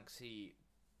Banksy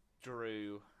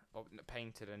drew or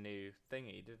painted a new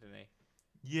thingy, didn't he?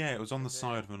 Yeah, it was on the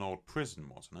side of an old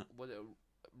prison, wasn't it? Was it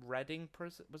Reading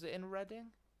prison? Was it in Reading?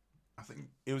 I think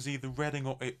it was either Reading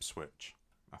or Ipswich,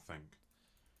 I think.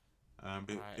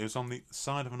 But it was on the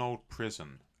side of an old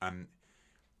prison, and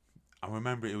I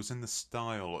remember it was in the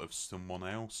style of someone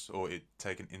else, or it'd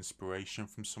taken inspiration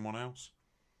from someone else.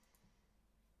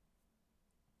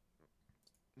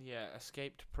 Yeah,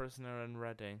 escaped prisoner in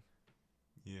Reading.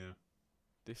 Yeah.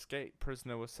 The escaped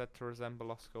prisoner was said to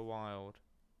resemble Oscar Wilde,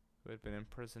 who had been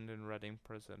imprisoned in Reading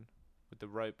prison. with the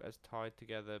rope as tied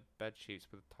together bed sheets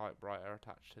with a typewriter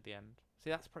attached to the end. See,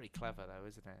 that's pretty clever, though,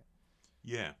 isn't it?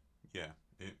 Yeah, yeah.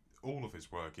 All of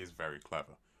his work is very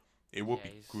clever. It would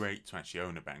Yeah, be great to actually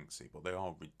own a Banksy, but they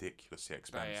are ridiculously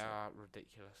expensive. They are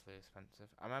ridiculously expensive.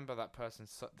 I remember that person.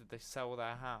 Did they sell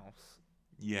their house?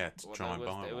 Yeah, to try and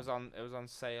buy it one. was on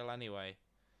sale anyway.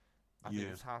 I think Yeah.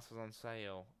 his house was on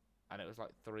sale, and it was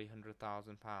like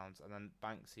 £300,000. And then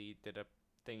Banksy did a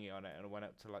thingy on it, and it went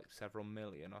up to like several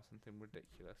million or something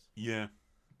ridiculous. Yeah,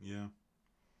 yeah.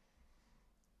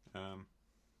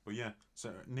 But yeah,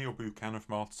 so Neil Buchanan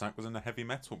from Art Attack was in a heavy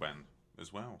metal band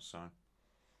as well.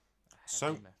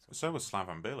 Heavy metal. So was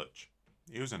Slaven Bilic.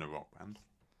 He was in a rock band.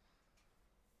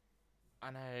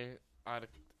 I know. I had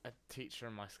a teacher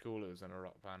in my school who was in a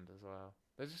rock band as well.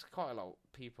 There's just quite a lot of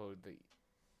people that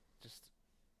just.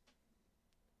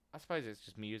 I suppose it's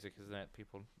just music, isn't it?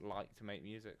 People like to make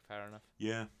music. Fair enough.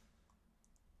 Yeah.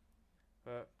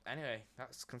 But anyway,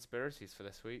 that's conspiracies for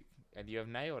this week, and you have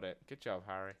nailed it. Good job,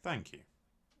 Harry. Thank you.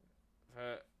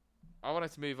 I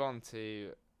wanted to move on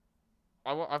to.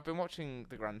 I've been watching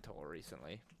the Grand Tour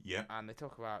recently, Yeah. and they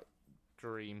talk about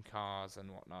dream cars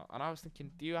and whatnot. And I was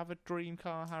thinking, do you have a dream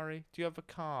car, Harry? Do you have a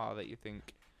car that you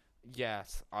think,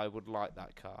 yes, I would like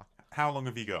that car? How long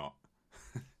have you got?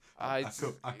 I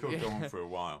could go on for a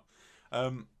while.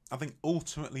 I think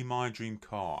ultimately my dream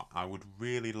car, I would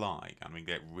really like, and we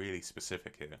get really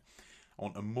specific here, I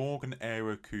want a Morgan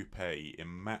Aero Coupe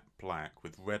in matte black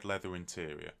with red leather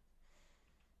interior.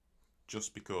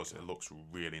 Just because it looks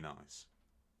really nice.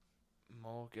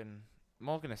 Morgan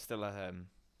is still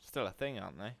a thing,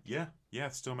 aren't they? Yeah,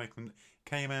 still making them.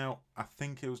 Came out, I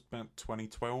think it was about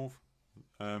 2012,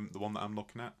 the one that I'm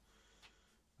looking at.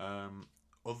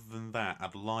 Other than that,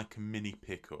 I'd like a mini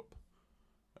pickup.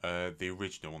 The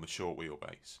original on the short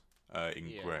wheelbase,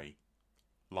 in grey.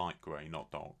 Light grey,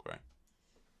 not dark grey.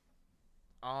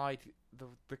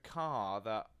 The car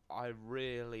that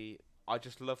I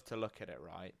just love to look at it,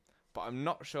 right? But I'm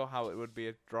not sure how it would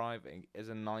be driving is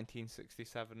a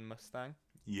 1967 Mustang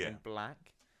in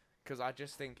black, because I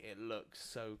just think it looks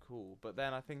so cool. But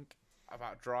then I think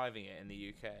about driving it in the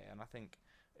UK, and I think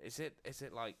is it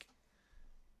like,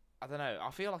 I don't know.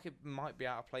 I feel like it might be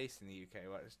out of place in the UK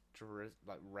where it's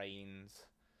like rains.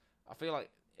 I feel like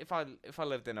if I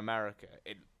lived in America,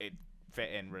 it'd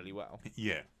fit in really well.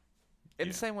 Yeah. In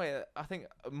the same way, I think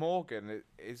Morgan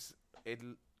is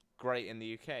great in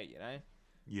the UK, you know.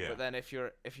 Yeah. But then if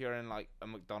you're in like a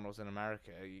McDonald's in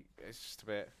America, it's just a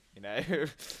bit, you know.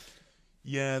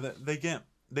 Yeah, they get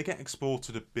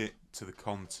exported a bit to the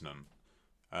continent.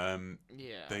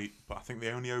 Yeah. But I think they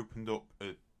only opened up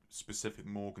a specific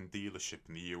Morgan dealership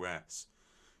in the US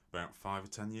about 5 or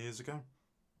 10 years ago.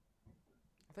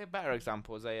 I think a better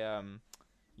example is a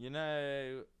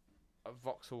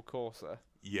Vauxhall Corsa.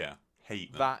 Yeah,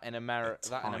 hate them. That in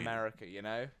America, you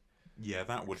know. Yeah,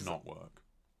 that would not work.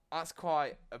 That's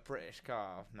quite a British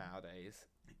car nowadays.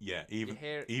 Yeah,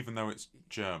 even though it's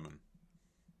German.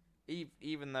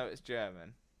 Even though it's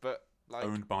German, but like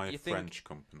owned by a French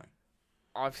company.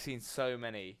 I've seen so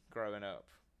many growing up.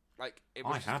 Like it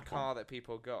was just a car that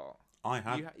people got. I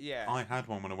had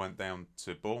one when I went down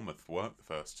to Bournemouth for work the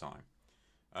first time.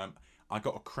 I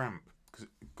got a cramp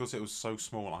because it was so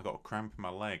small. I got a cramp in my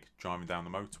leg driving down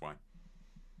the motorway.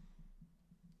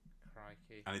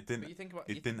 Crikey! And it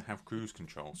didn't have cruise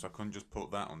control, so I couldn't just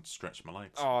put that on to stretch my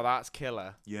legs. Oh, that's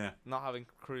killer. Yeah. Not having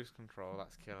cruise control,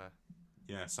 that's killer.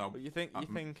 Yeah. So. But you think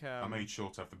I made sure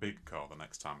to have the big car the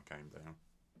next time I came down.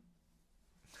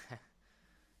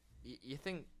 You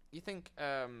think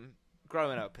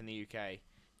growing up in the UK,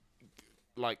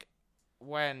 like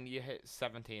when you hit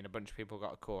 17, a bunch of people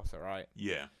got a Corsa, right?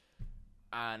 Yeah.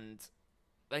 And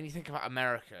then you think about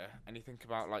America, and you think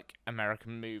about like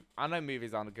American movies. I know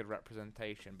movies aren't a good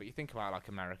representation, but you think about like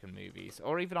American movies,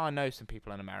 or even I know some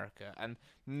people in America, and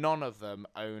none of them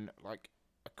own like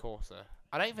a Corsa.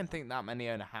 I don't even think that many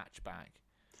own a hatchback.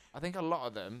 I think a lot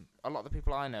of the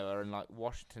people I know are in like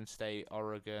Washington State,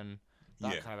 Oregon,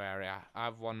 that kind of area. I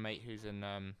have one mate who's in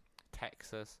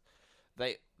Texas.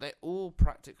 They all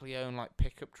practically own like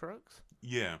pickup trucks.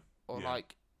 Yeah. Or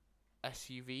like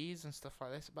SUVs and stuff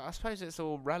like this. But I suppose it's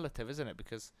all relative, isn't it?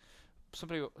 Because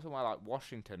somewhere like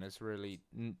Washington is really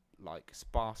like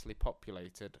sparsely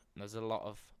populated. And there's a lot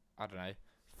of, I don't know,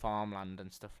 farmland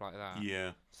and stuff like that.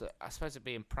 Yeah. So I suppose it'd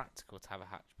be impractical to have a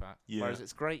hatchback. Yeah. Whereas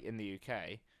it's great in the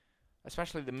UK.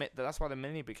 Especially that's why the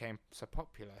Mini became so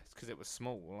popular, because it was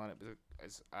small and it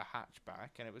was a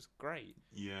hatchback and it was great.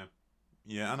 Yeah,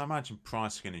 yeah, and I imagine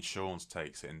pricing and insurance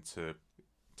takes into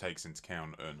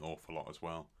account an awful lot as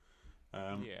well.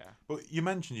 Yeah. But you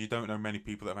mentioned you don't know many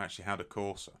people that have actually had a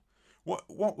Corsa.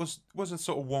 What was a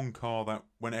sort of one car that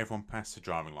when everyone passed the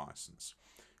driving license?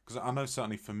 Because I know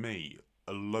certainly for me,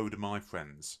 a load of my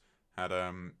friends had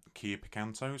Kia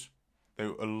Picantos. There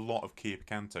were a lot of Kia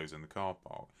Picantos in the car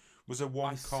park. Was there I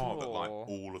one car that like saw.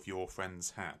 all of your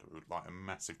friends had, like a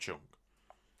massive chunk?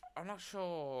 I'm not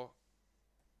sure.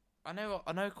 I know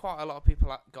quite a lot of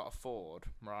people got a Ford,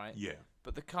 right? Yeah,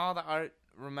 But the car that I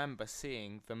remember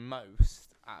seeing the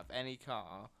most out of any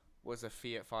car was a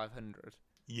Fiat 500.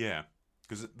 yeah.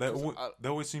 Because I,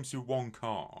 there always seems to be one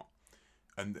car,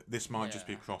 and this might just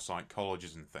be yeah, across like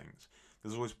colleges and things.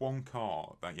 There's always one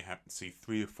car that you have to see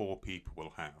 3 or 4 people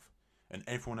will have, and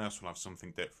everyone else will have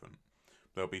something different.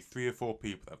 There'll be 3 or 4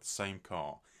 people that have the same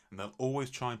car, and they'll always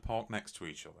try and park next to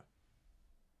each other.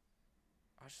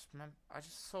 I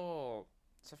just saw.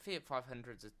 So Fiat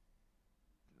 500s are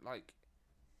like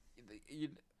you.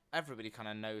 Everybody kind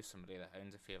of knows somebody that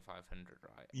owns a Fiat 500,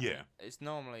 right? Yeah, It's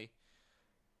normally.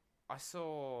 I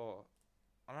saw.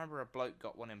 I remember a bloke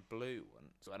got one in blue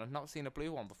once, and I've not seen a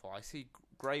blue one before. I see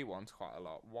grey ones quite a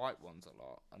lot, white ones a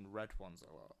lot, and red ones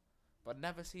a lot, but I'd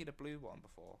never seen a blue one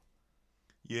before.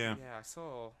 yeah, Yeah, I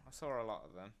saw a lot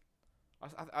of them.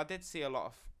 I did see a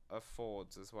lot of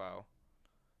Fords as well.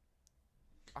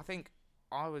 I think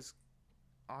I was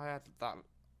I had that.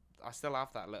 I still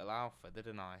have that little Alpha,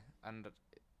 didn't I? And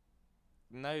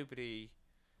nobody.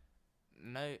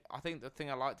 No, I think the thing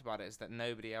I liked about it is that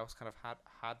nobody else kind of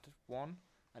had one.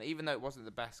 And even though it wasn't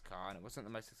the best car and it wasn't the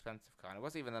most expensive car and it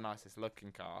wasn't even the nicest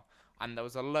looking car, and there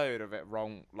was a load of it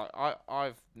wrong. Like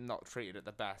I've not treated it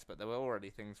the best, but there were already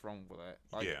things wrong with it.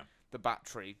 Like yeah, the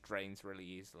battery drains really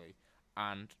easily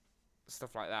and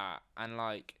stuff like that. And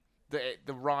like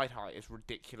the ride height is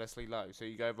ridiculously low, so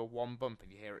you go over one bump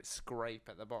and you hear it scrape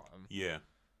at the bottom. yeah,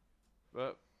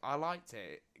 But I liked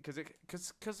it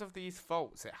because of these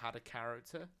faults. It had a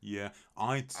character. yeah.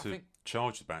 I had I to think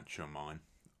charge the battery on mine.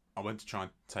 I went to try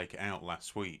and take it out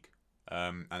last week,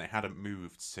 and it hadn't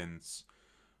moved since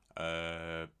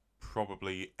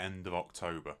probably end of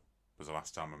October was the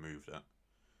last time I moved it.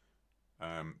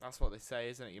 that's what they say,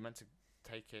 isn't it? You're meant to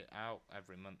take it out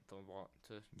every month or what?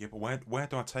 To Yeah, but where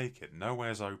do I take it?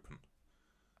 Nowhere's open.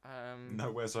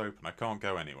 Nowhere's open. I can't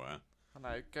go anywhere. I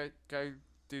know. Go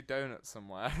do donuts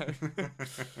somewhere.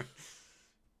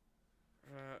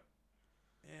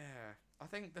 Yeah. I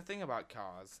think the thing about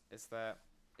cars is that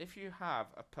if you have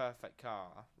a perfect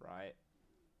car, right,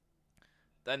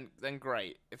 then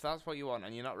great. If that's what you want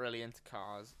and you're not really into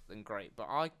cars, then great. But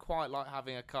I quite like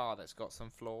having a car that's got some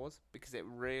flaws because it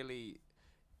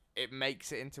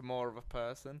makes it into more of a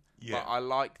person. Yeah, Like I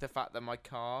like the fact that my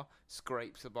car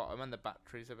scrapes the bottom and the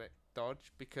battery's a bit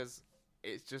dodged because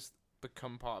it's just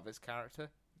become part of its character.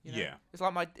 You know? yeah, It's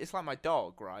like my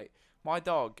dog, right? My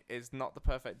dog is not the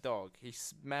perfect dog. He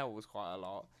smells quite a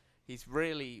lot. He's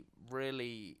really,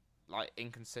 really like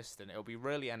inconsistent. It'll be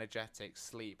really energetic,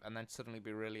 sleep, and then suddenly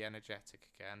be really energetic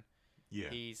again. yeah,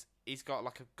 He's got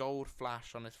like a gold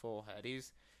flash on his forehead.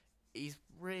 He's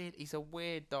a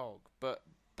weird dog, but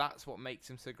that's what makes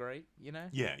him so great, you know?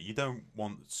 yeah. You don't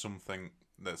want something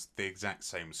that's the exact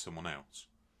same as someone else.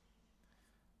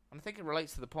 And I think it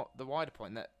relates to the wider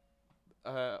point that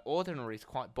ordinary is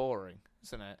quite boring,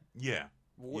 isn't it? Yeah,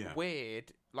 yeah,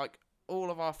 Weird, like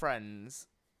all of our friends,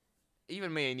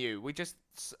 even me and you, we just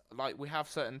like we have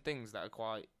certain things that are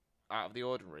quite out of the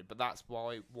ordinary, but that's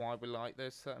why we like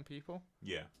those certain people.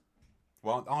 yeah.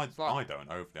 Well, I It's like, I don't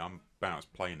overly. I'm about as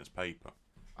plain as paper.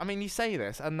 I mean, you say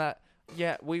this, and that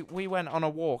yeah, we went on a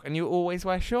walk, and you always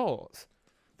wear shorts,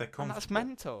 They're and that's comfortable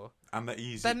mental. and they're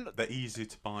easy. Then They're easy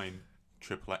to buy in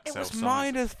triple it XL was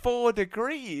sizes. -4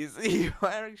 degrees. You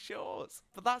wearing shorts,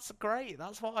 but that's great.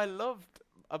 That's what I loved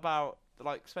about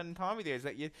like spending time with you is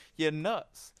that you're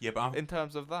nuts Yeah, but in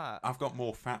terms of that. I've got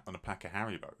more fat than a pack of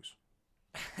Haribos.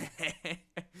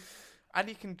 And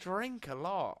you can drink a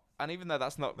lot. And even though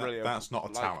that's not really That's not a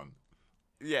like, talent.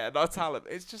 Yeah, not a talent.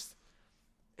 It's just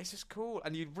cool.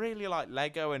 And you really like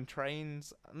Lego and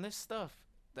trains and this stuff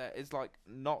that is like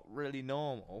not really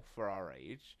normal for our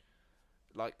age.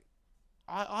 Like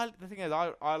I the thing is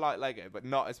I like Lego, but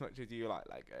not as much as you like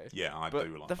Lego. Yeah, I But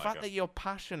do like the Lego. fact that you're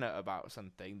passionate about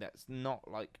something that's not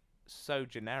like so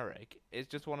generic is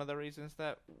just one of the reasons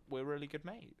that we're really good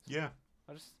mates. Yeah,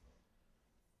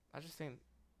 I just think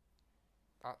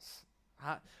that's.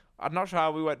 I'm not sure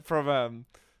how we went from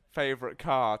favorite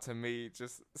car to me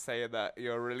just saying that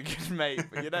you're a really good mate,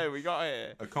 but you know we got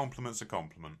here. a compliment's a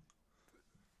compliment.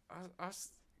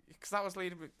 Because that was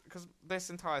leading because this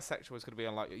entire section was going to be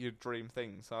on like your dream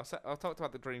thing. So I talked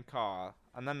about the dream car,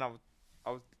 and then I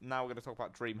was now going to talk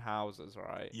about dream houses,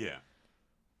 right? Yeah,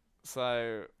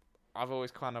 So I've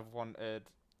always kind of wanted.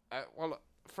 Well,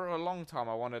 for a long time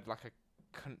I wanted like a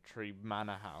country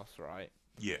manor house, right?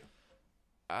 Yeah.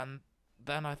 And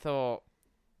then I thought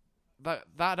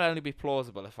that'd only be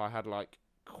plausible if I had like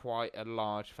quite a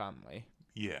large family.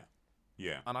 Yeah.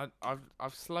 Yeah. And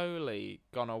I've slowly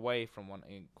gone away from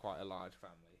wanting quite a large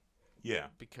family Yeah.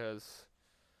 because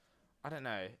I don't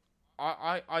know.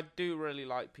 I do really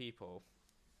like people.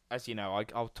 As you know,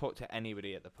 I'll talk to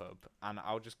anybody at the pub, and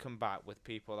I'll just come back with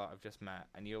people that I've just met,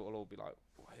 and you'll all be like,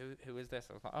 who is this?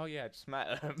 I was like, oh yeah, I just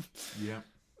met them. Yeah.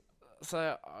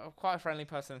 So I'm quite a friendly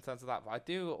person in terms of that, but I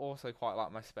do also quite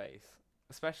like my space,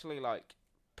 especially like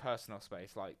personal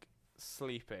space, like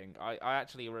sleeping. I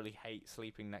actually really hate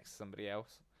sleeping next to somebody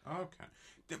else.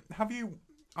 Okay. Have you?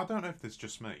 I don't know if this is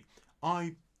just me.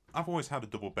 I've always had a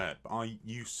double bed, but I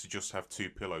used to just have two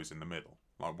pillows in the middle,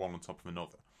 like one on top of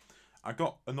another. I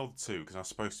got another two because I was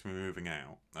supposed to be moving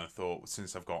out, and I thought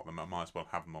since I've got them, I might as well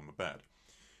have them on the bed.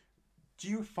 Do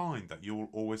you find that you'll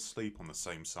always sleep on the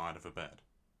same side of a bed?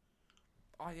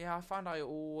 Oh yeah, I find I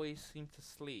always seem to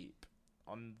sleep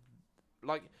on,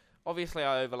 like, obviously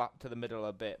I overlap to the middle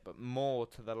a bit, but more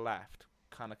to the left,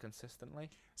 kind of consistently.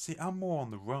 See, I'm more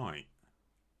on the right.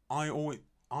 I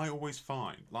always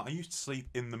find, like, I used to sleep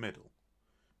in the middle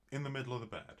of the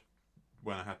bed,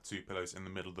 when I had two pillows in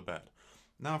the middle of the bed.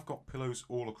 Now I've got pillows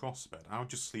all across the bed. I'll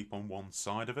just sleep on one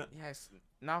side of it. Yes,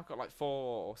 now I've got like 4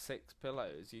 or 6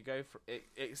 pillows. You go for it.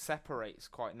 It separates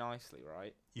quite nicely,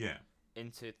 right? Yeah.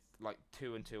 Into like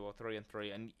 2 and 2 or 3 and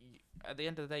 3, and at the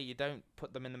end of the day, you don't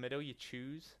put them in the middle. You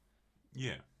choose.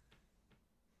 Yeah.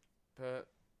 But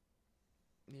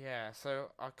yeah,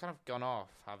 so I've kind of gone off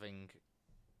having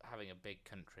a big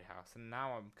country house, and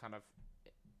now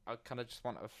I kind of just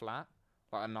want a flat,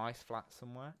 like a nice flat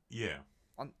somewhere. Yeah.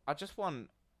 I just want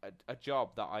a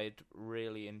job that I'd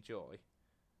really enjoy,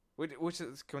 which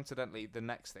is coincidentally the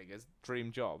next thing is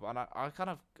dream job. And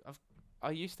I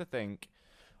used to think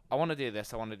I want to do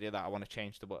this, I want to do that, I want to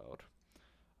change the world,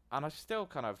 and I still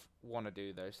kind of want to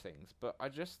do those things. But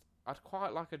I'd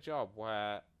quite like a job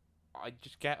where I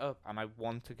just get up and I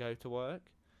want to go to work.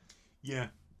 Yeah,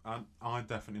 I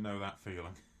definitely know that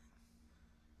feeling.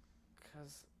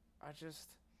 Because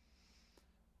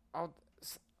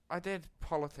I did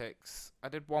politics. I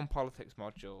did one politics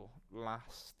module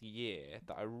last year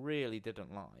that I really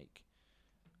didn't like,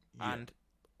 Yeah. and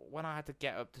when I had to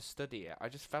get up to study it, I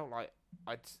just felt like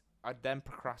I'd then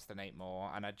procrastinate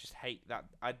more, and I'd just hate that.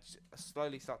 I'd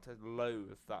slowly start to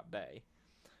loathe that day.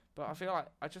 But I feel like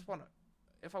I just want.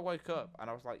 If I woke up and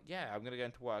I was like, yeah, I'm gonna go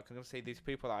into work, I'm gonna see these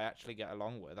people that I actually get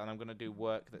along with, and I'm gonna do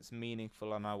work that's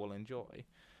meaningful and I will enjoy.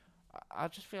 I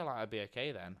just feel like I'd be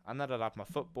okay then. And then I'd have my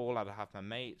football, I'd have my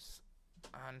mates.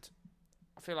 And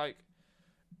I feel like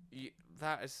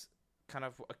that is kind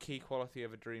of a key quality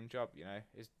of a dream job, you know,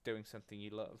 is doing something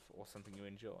you love or something you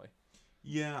enjoy.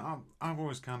 Yeah, I've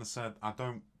always kind of said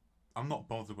I'm not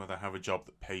bothered whether I have a job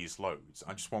that pays loads.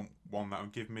 I just want one that will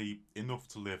give me enough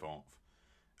to live off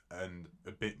and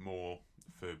a bit more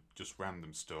for just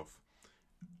random stuff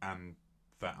and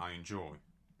that I enjoy.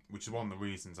 Which is one of the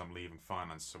reasons I'm leaving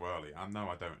finance so early. I know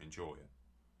I don't enjoy it.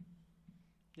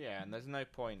 Yeah, and there's no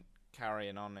point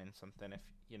carrying on in something if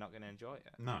you're not going to enjoy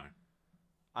it. No.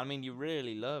 I mean, you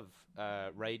really love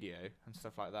radio and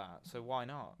stuff like that, so why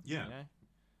not? Yeah. You know?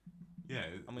 Yeah.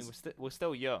 I mean, we're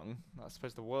still young. I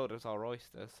suppose the world is our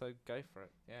oyster, so go for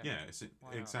it. Yeah. Yeah, it's the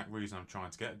exact reason I'm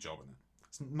trying to get a job in it.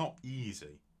 It's not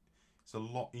easy. It's a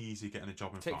lot easier getting a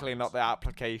job in Particularly finance. not the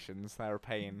applications they're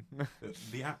paying.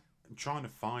 Trying to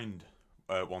find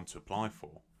one to apply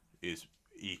for is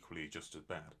equally just as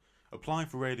bad. Applying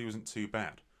for radio isn't too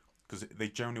bad because they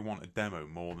generally want a demo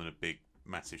more than a big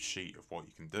massive sheet of what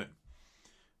you can do.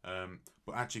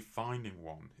 But actually finding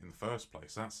one in the first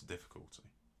place, that's the difficulty.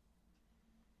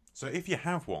 So if you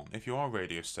have one, if you are a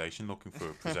radio station looking for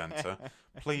a presenter,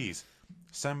 please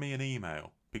send me an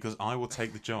email because I will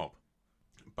take the job.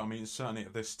 But I mean, certainly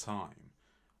at this time,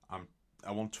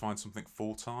 I want to find something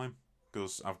full time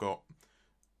because I've got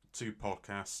 2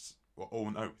 podcasts. Well,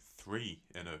 3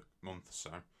 in a month or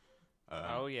so.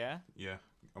 Oh yeah. Yeah,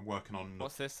 I'm working on.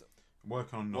 What's this?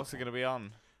 Working on. What's it going to be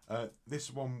on?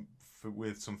 This one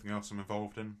with something else I'm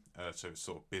involved in. So it's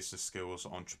sort of business skills,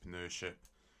 entrepreneurship.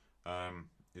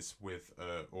 It's with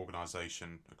an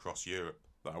organisation across Europe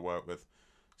that I work with.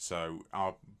 So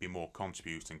I'll be more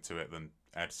contributing to it than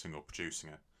editing or producing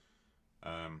it.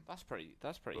 That's pretty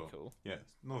cool. Yeah,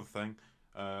 another thing.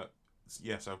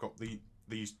 Yes, I've got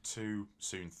these 2,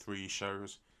 soon 3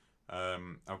 shows.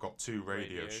 I've got 2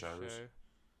 radio shows.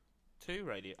 2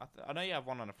 radio. I know you have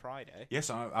one on a Friday. Yes,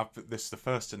 this is the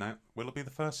first Will it be the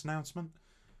first announcement?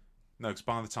 No, because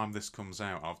by the time this comes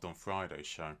out, I've done Friday's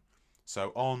show.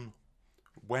 So on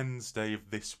Wednesday of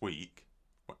this week,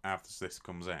 after this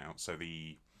comes out, so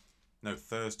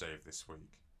Thursday of this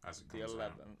week, as it The comes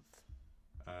 11th.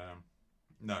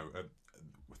 out.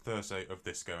 Thursday of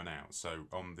this going out. So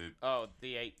on the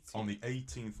The 18th. on the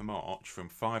 18th of March from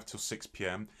 5 till 6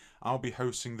 p.m, I'll be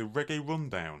hosting the Reggae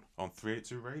Rundown on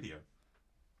 382 Radio.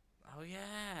 Oh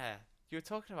yeah, you were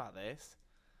talking about this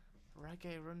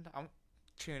reggae rundown. I'm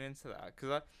tuning into that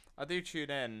because I do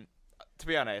tune in. To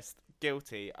be honest,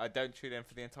 guilty. I don't tune in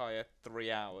for the entire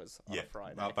 3 hours on a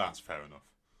Friday. That's fair enough.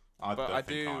 I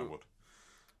would.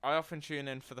 I often tune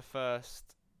in for the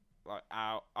first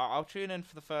hour. I'll tune in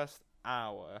for the first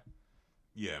hour.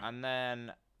 Yeah. And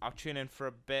then I'll tune in for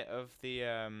a bit of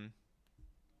the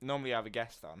normally I have a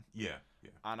guest on. Yeah.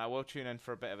 And I will tune in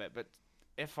for a bit of it, but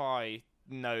if I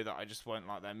know that I just won't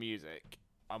like their music,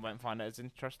 I won't find it as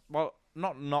interesting. Well,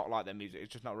 not like their music,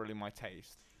 it's just not really my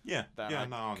taste. Yeah. Then I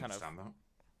I understand that.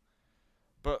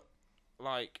 But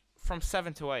from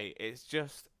 7 to 8, it's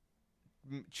just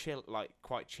chill,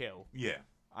 quite chill. Yeah.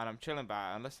 And I'm chilling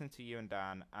back and listening to you and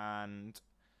Dan, and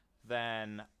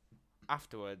then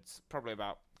afterwards, probably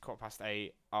about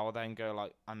 8:15, I'll then go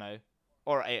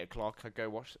or at 8 o'clock,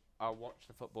 I'll watch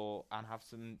the football and have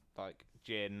some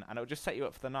gin, and it'll just set you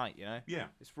up for the night, you know. Yeah.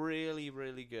 It's really,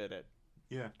 really good at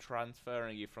Yeah.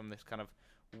 transferring you from this kind of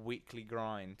weekly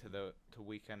grind to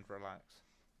weekend relax.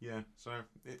 Yeah, so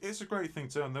it's a great thing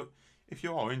too. And if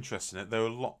you are interested in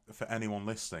it, for anyone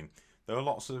listening, there are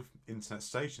lots of internet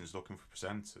stations looking for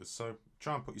presenters. So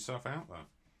try and put yourself out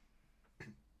there.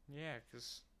 Yeah,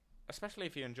 because especially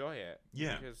if you enjoy it.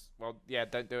 Yeah. Because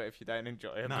don't do it if you don't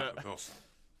enjoy it. No, of course.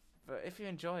 But if you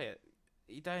enjoy it,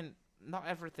 you don't. Not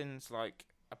everything's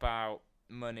about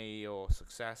money or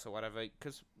success or whatever.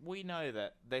 Because we know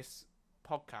that this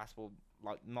podcast will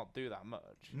not do that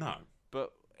much. No.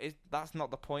 But that's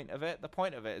not the point of it. The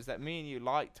point of it is that me and you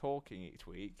like talking each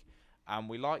week, and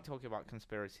we like talking about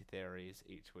conspiracy theories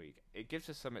each week. It gives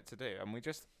us something to do, and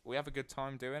we have a good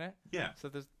time doing it. Yeah.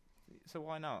 So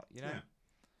why not? You know.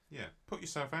 Yeah. Put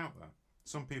yourself out there.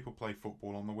 Some people play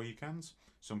football on the weekends.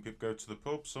 Some people go to the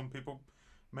pub. Some people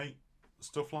make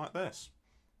stuff like this.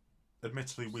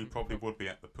 Admittedly, we probably would be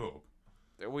at the pub.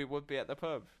 We would be at the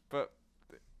pub, but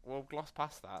we'll gloss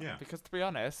past that. Yeah. Because to be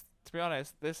honest,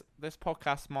 this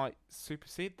podcast might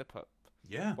supersede the pub.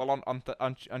 Yeah. Well,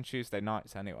 on Tuesday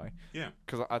nights anyway. Yeah.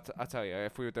 Because I tell you,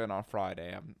 if we were doing it on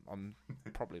Friday, I'm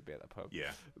probably be at the pub.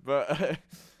 Yeah. But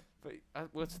I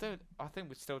think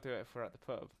we'd still do it if we're at the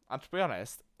pub. And to be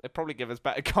honest, it'd probably give us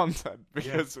better content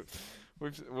because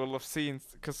we'll have seen,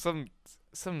 because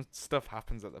some stuff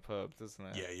happens at the pub, doesn't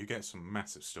it? Yeah, you get some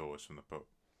massive stories from the pub.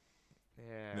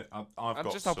 Yeah. I've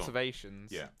got just some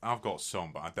observations. Yeah, I've got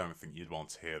some, but I don't think you'd want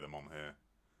to hear them on here.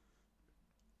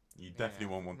 You definitely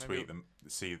won't want to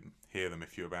hear them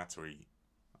if you're about to eat.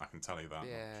 I can tell you that.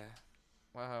 Yeah.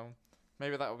 Well,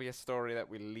 maybe that will be a story that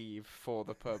we leave for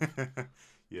the pub.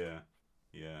 Yeah.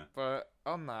 But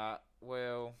on that,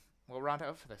 we'll round it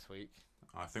up for this week.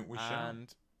 I think we shall.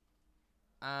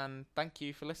 And thank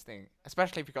you for listening,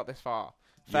 especially if you got this far.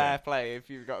 Fair play if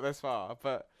you've got this far.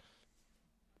 But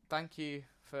thank you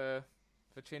for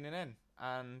tuning in,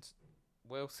 and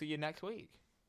we'll see you next week.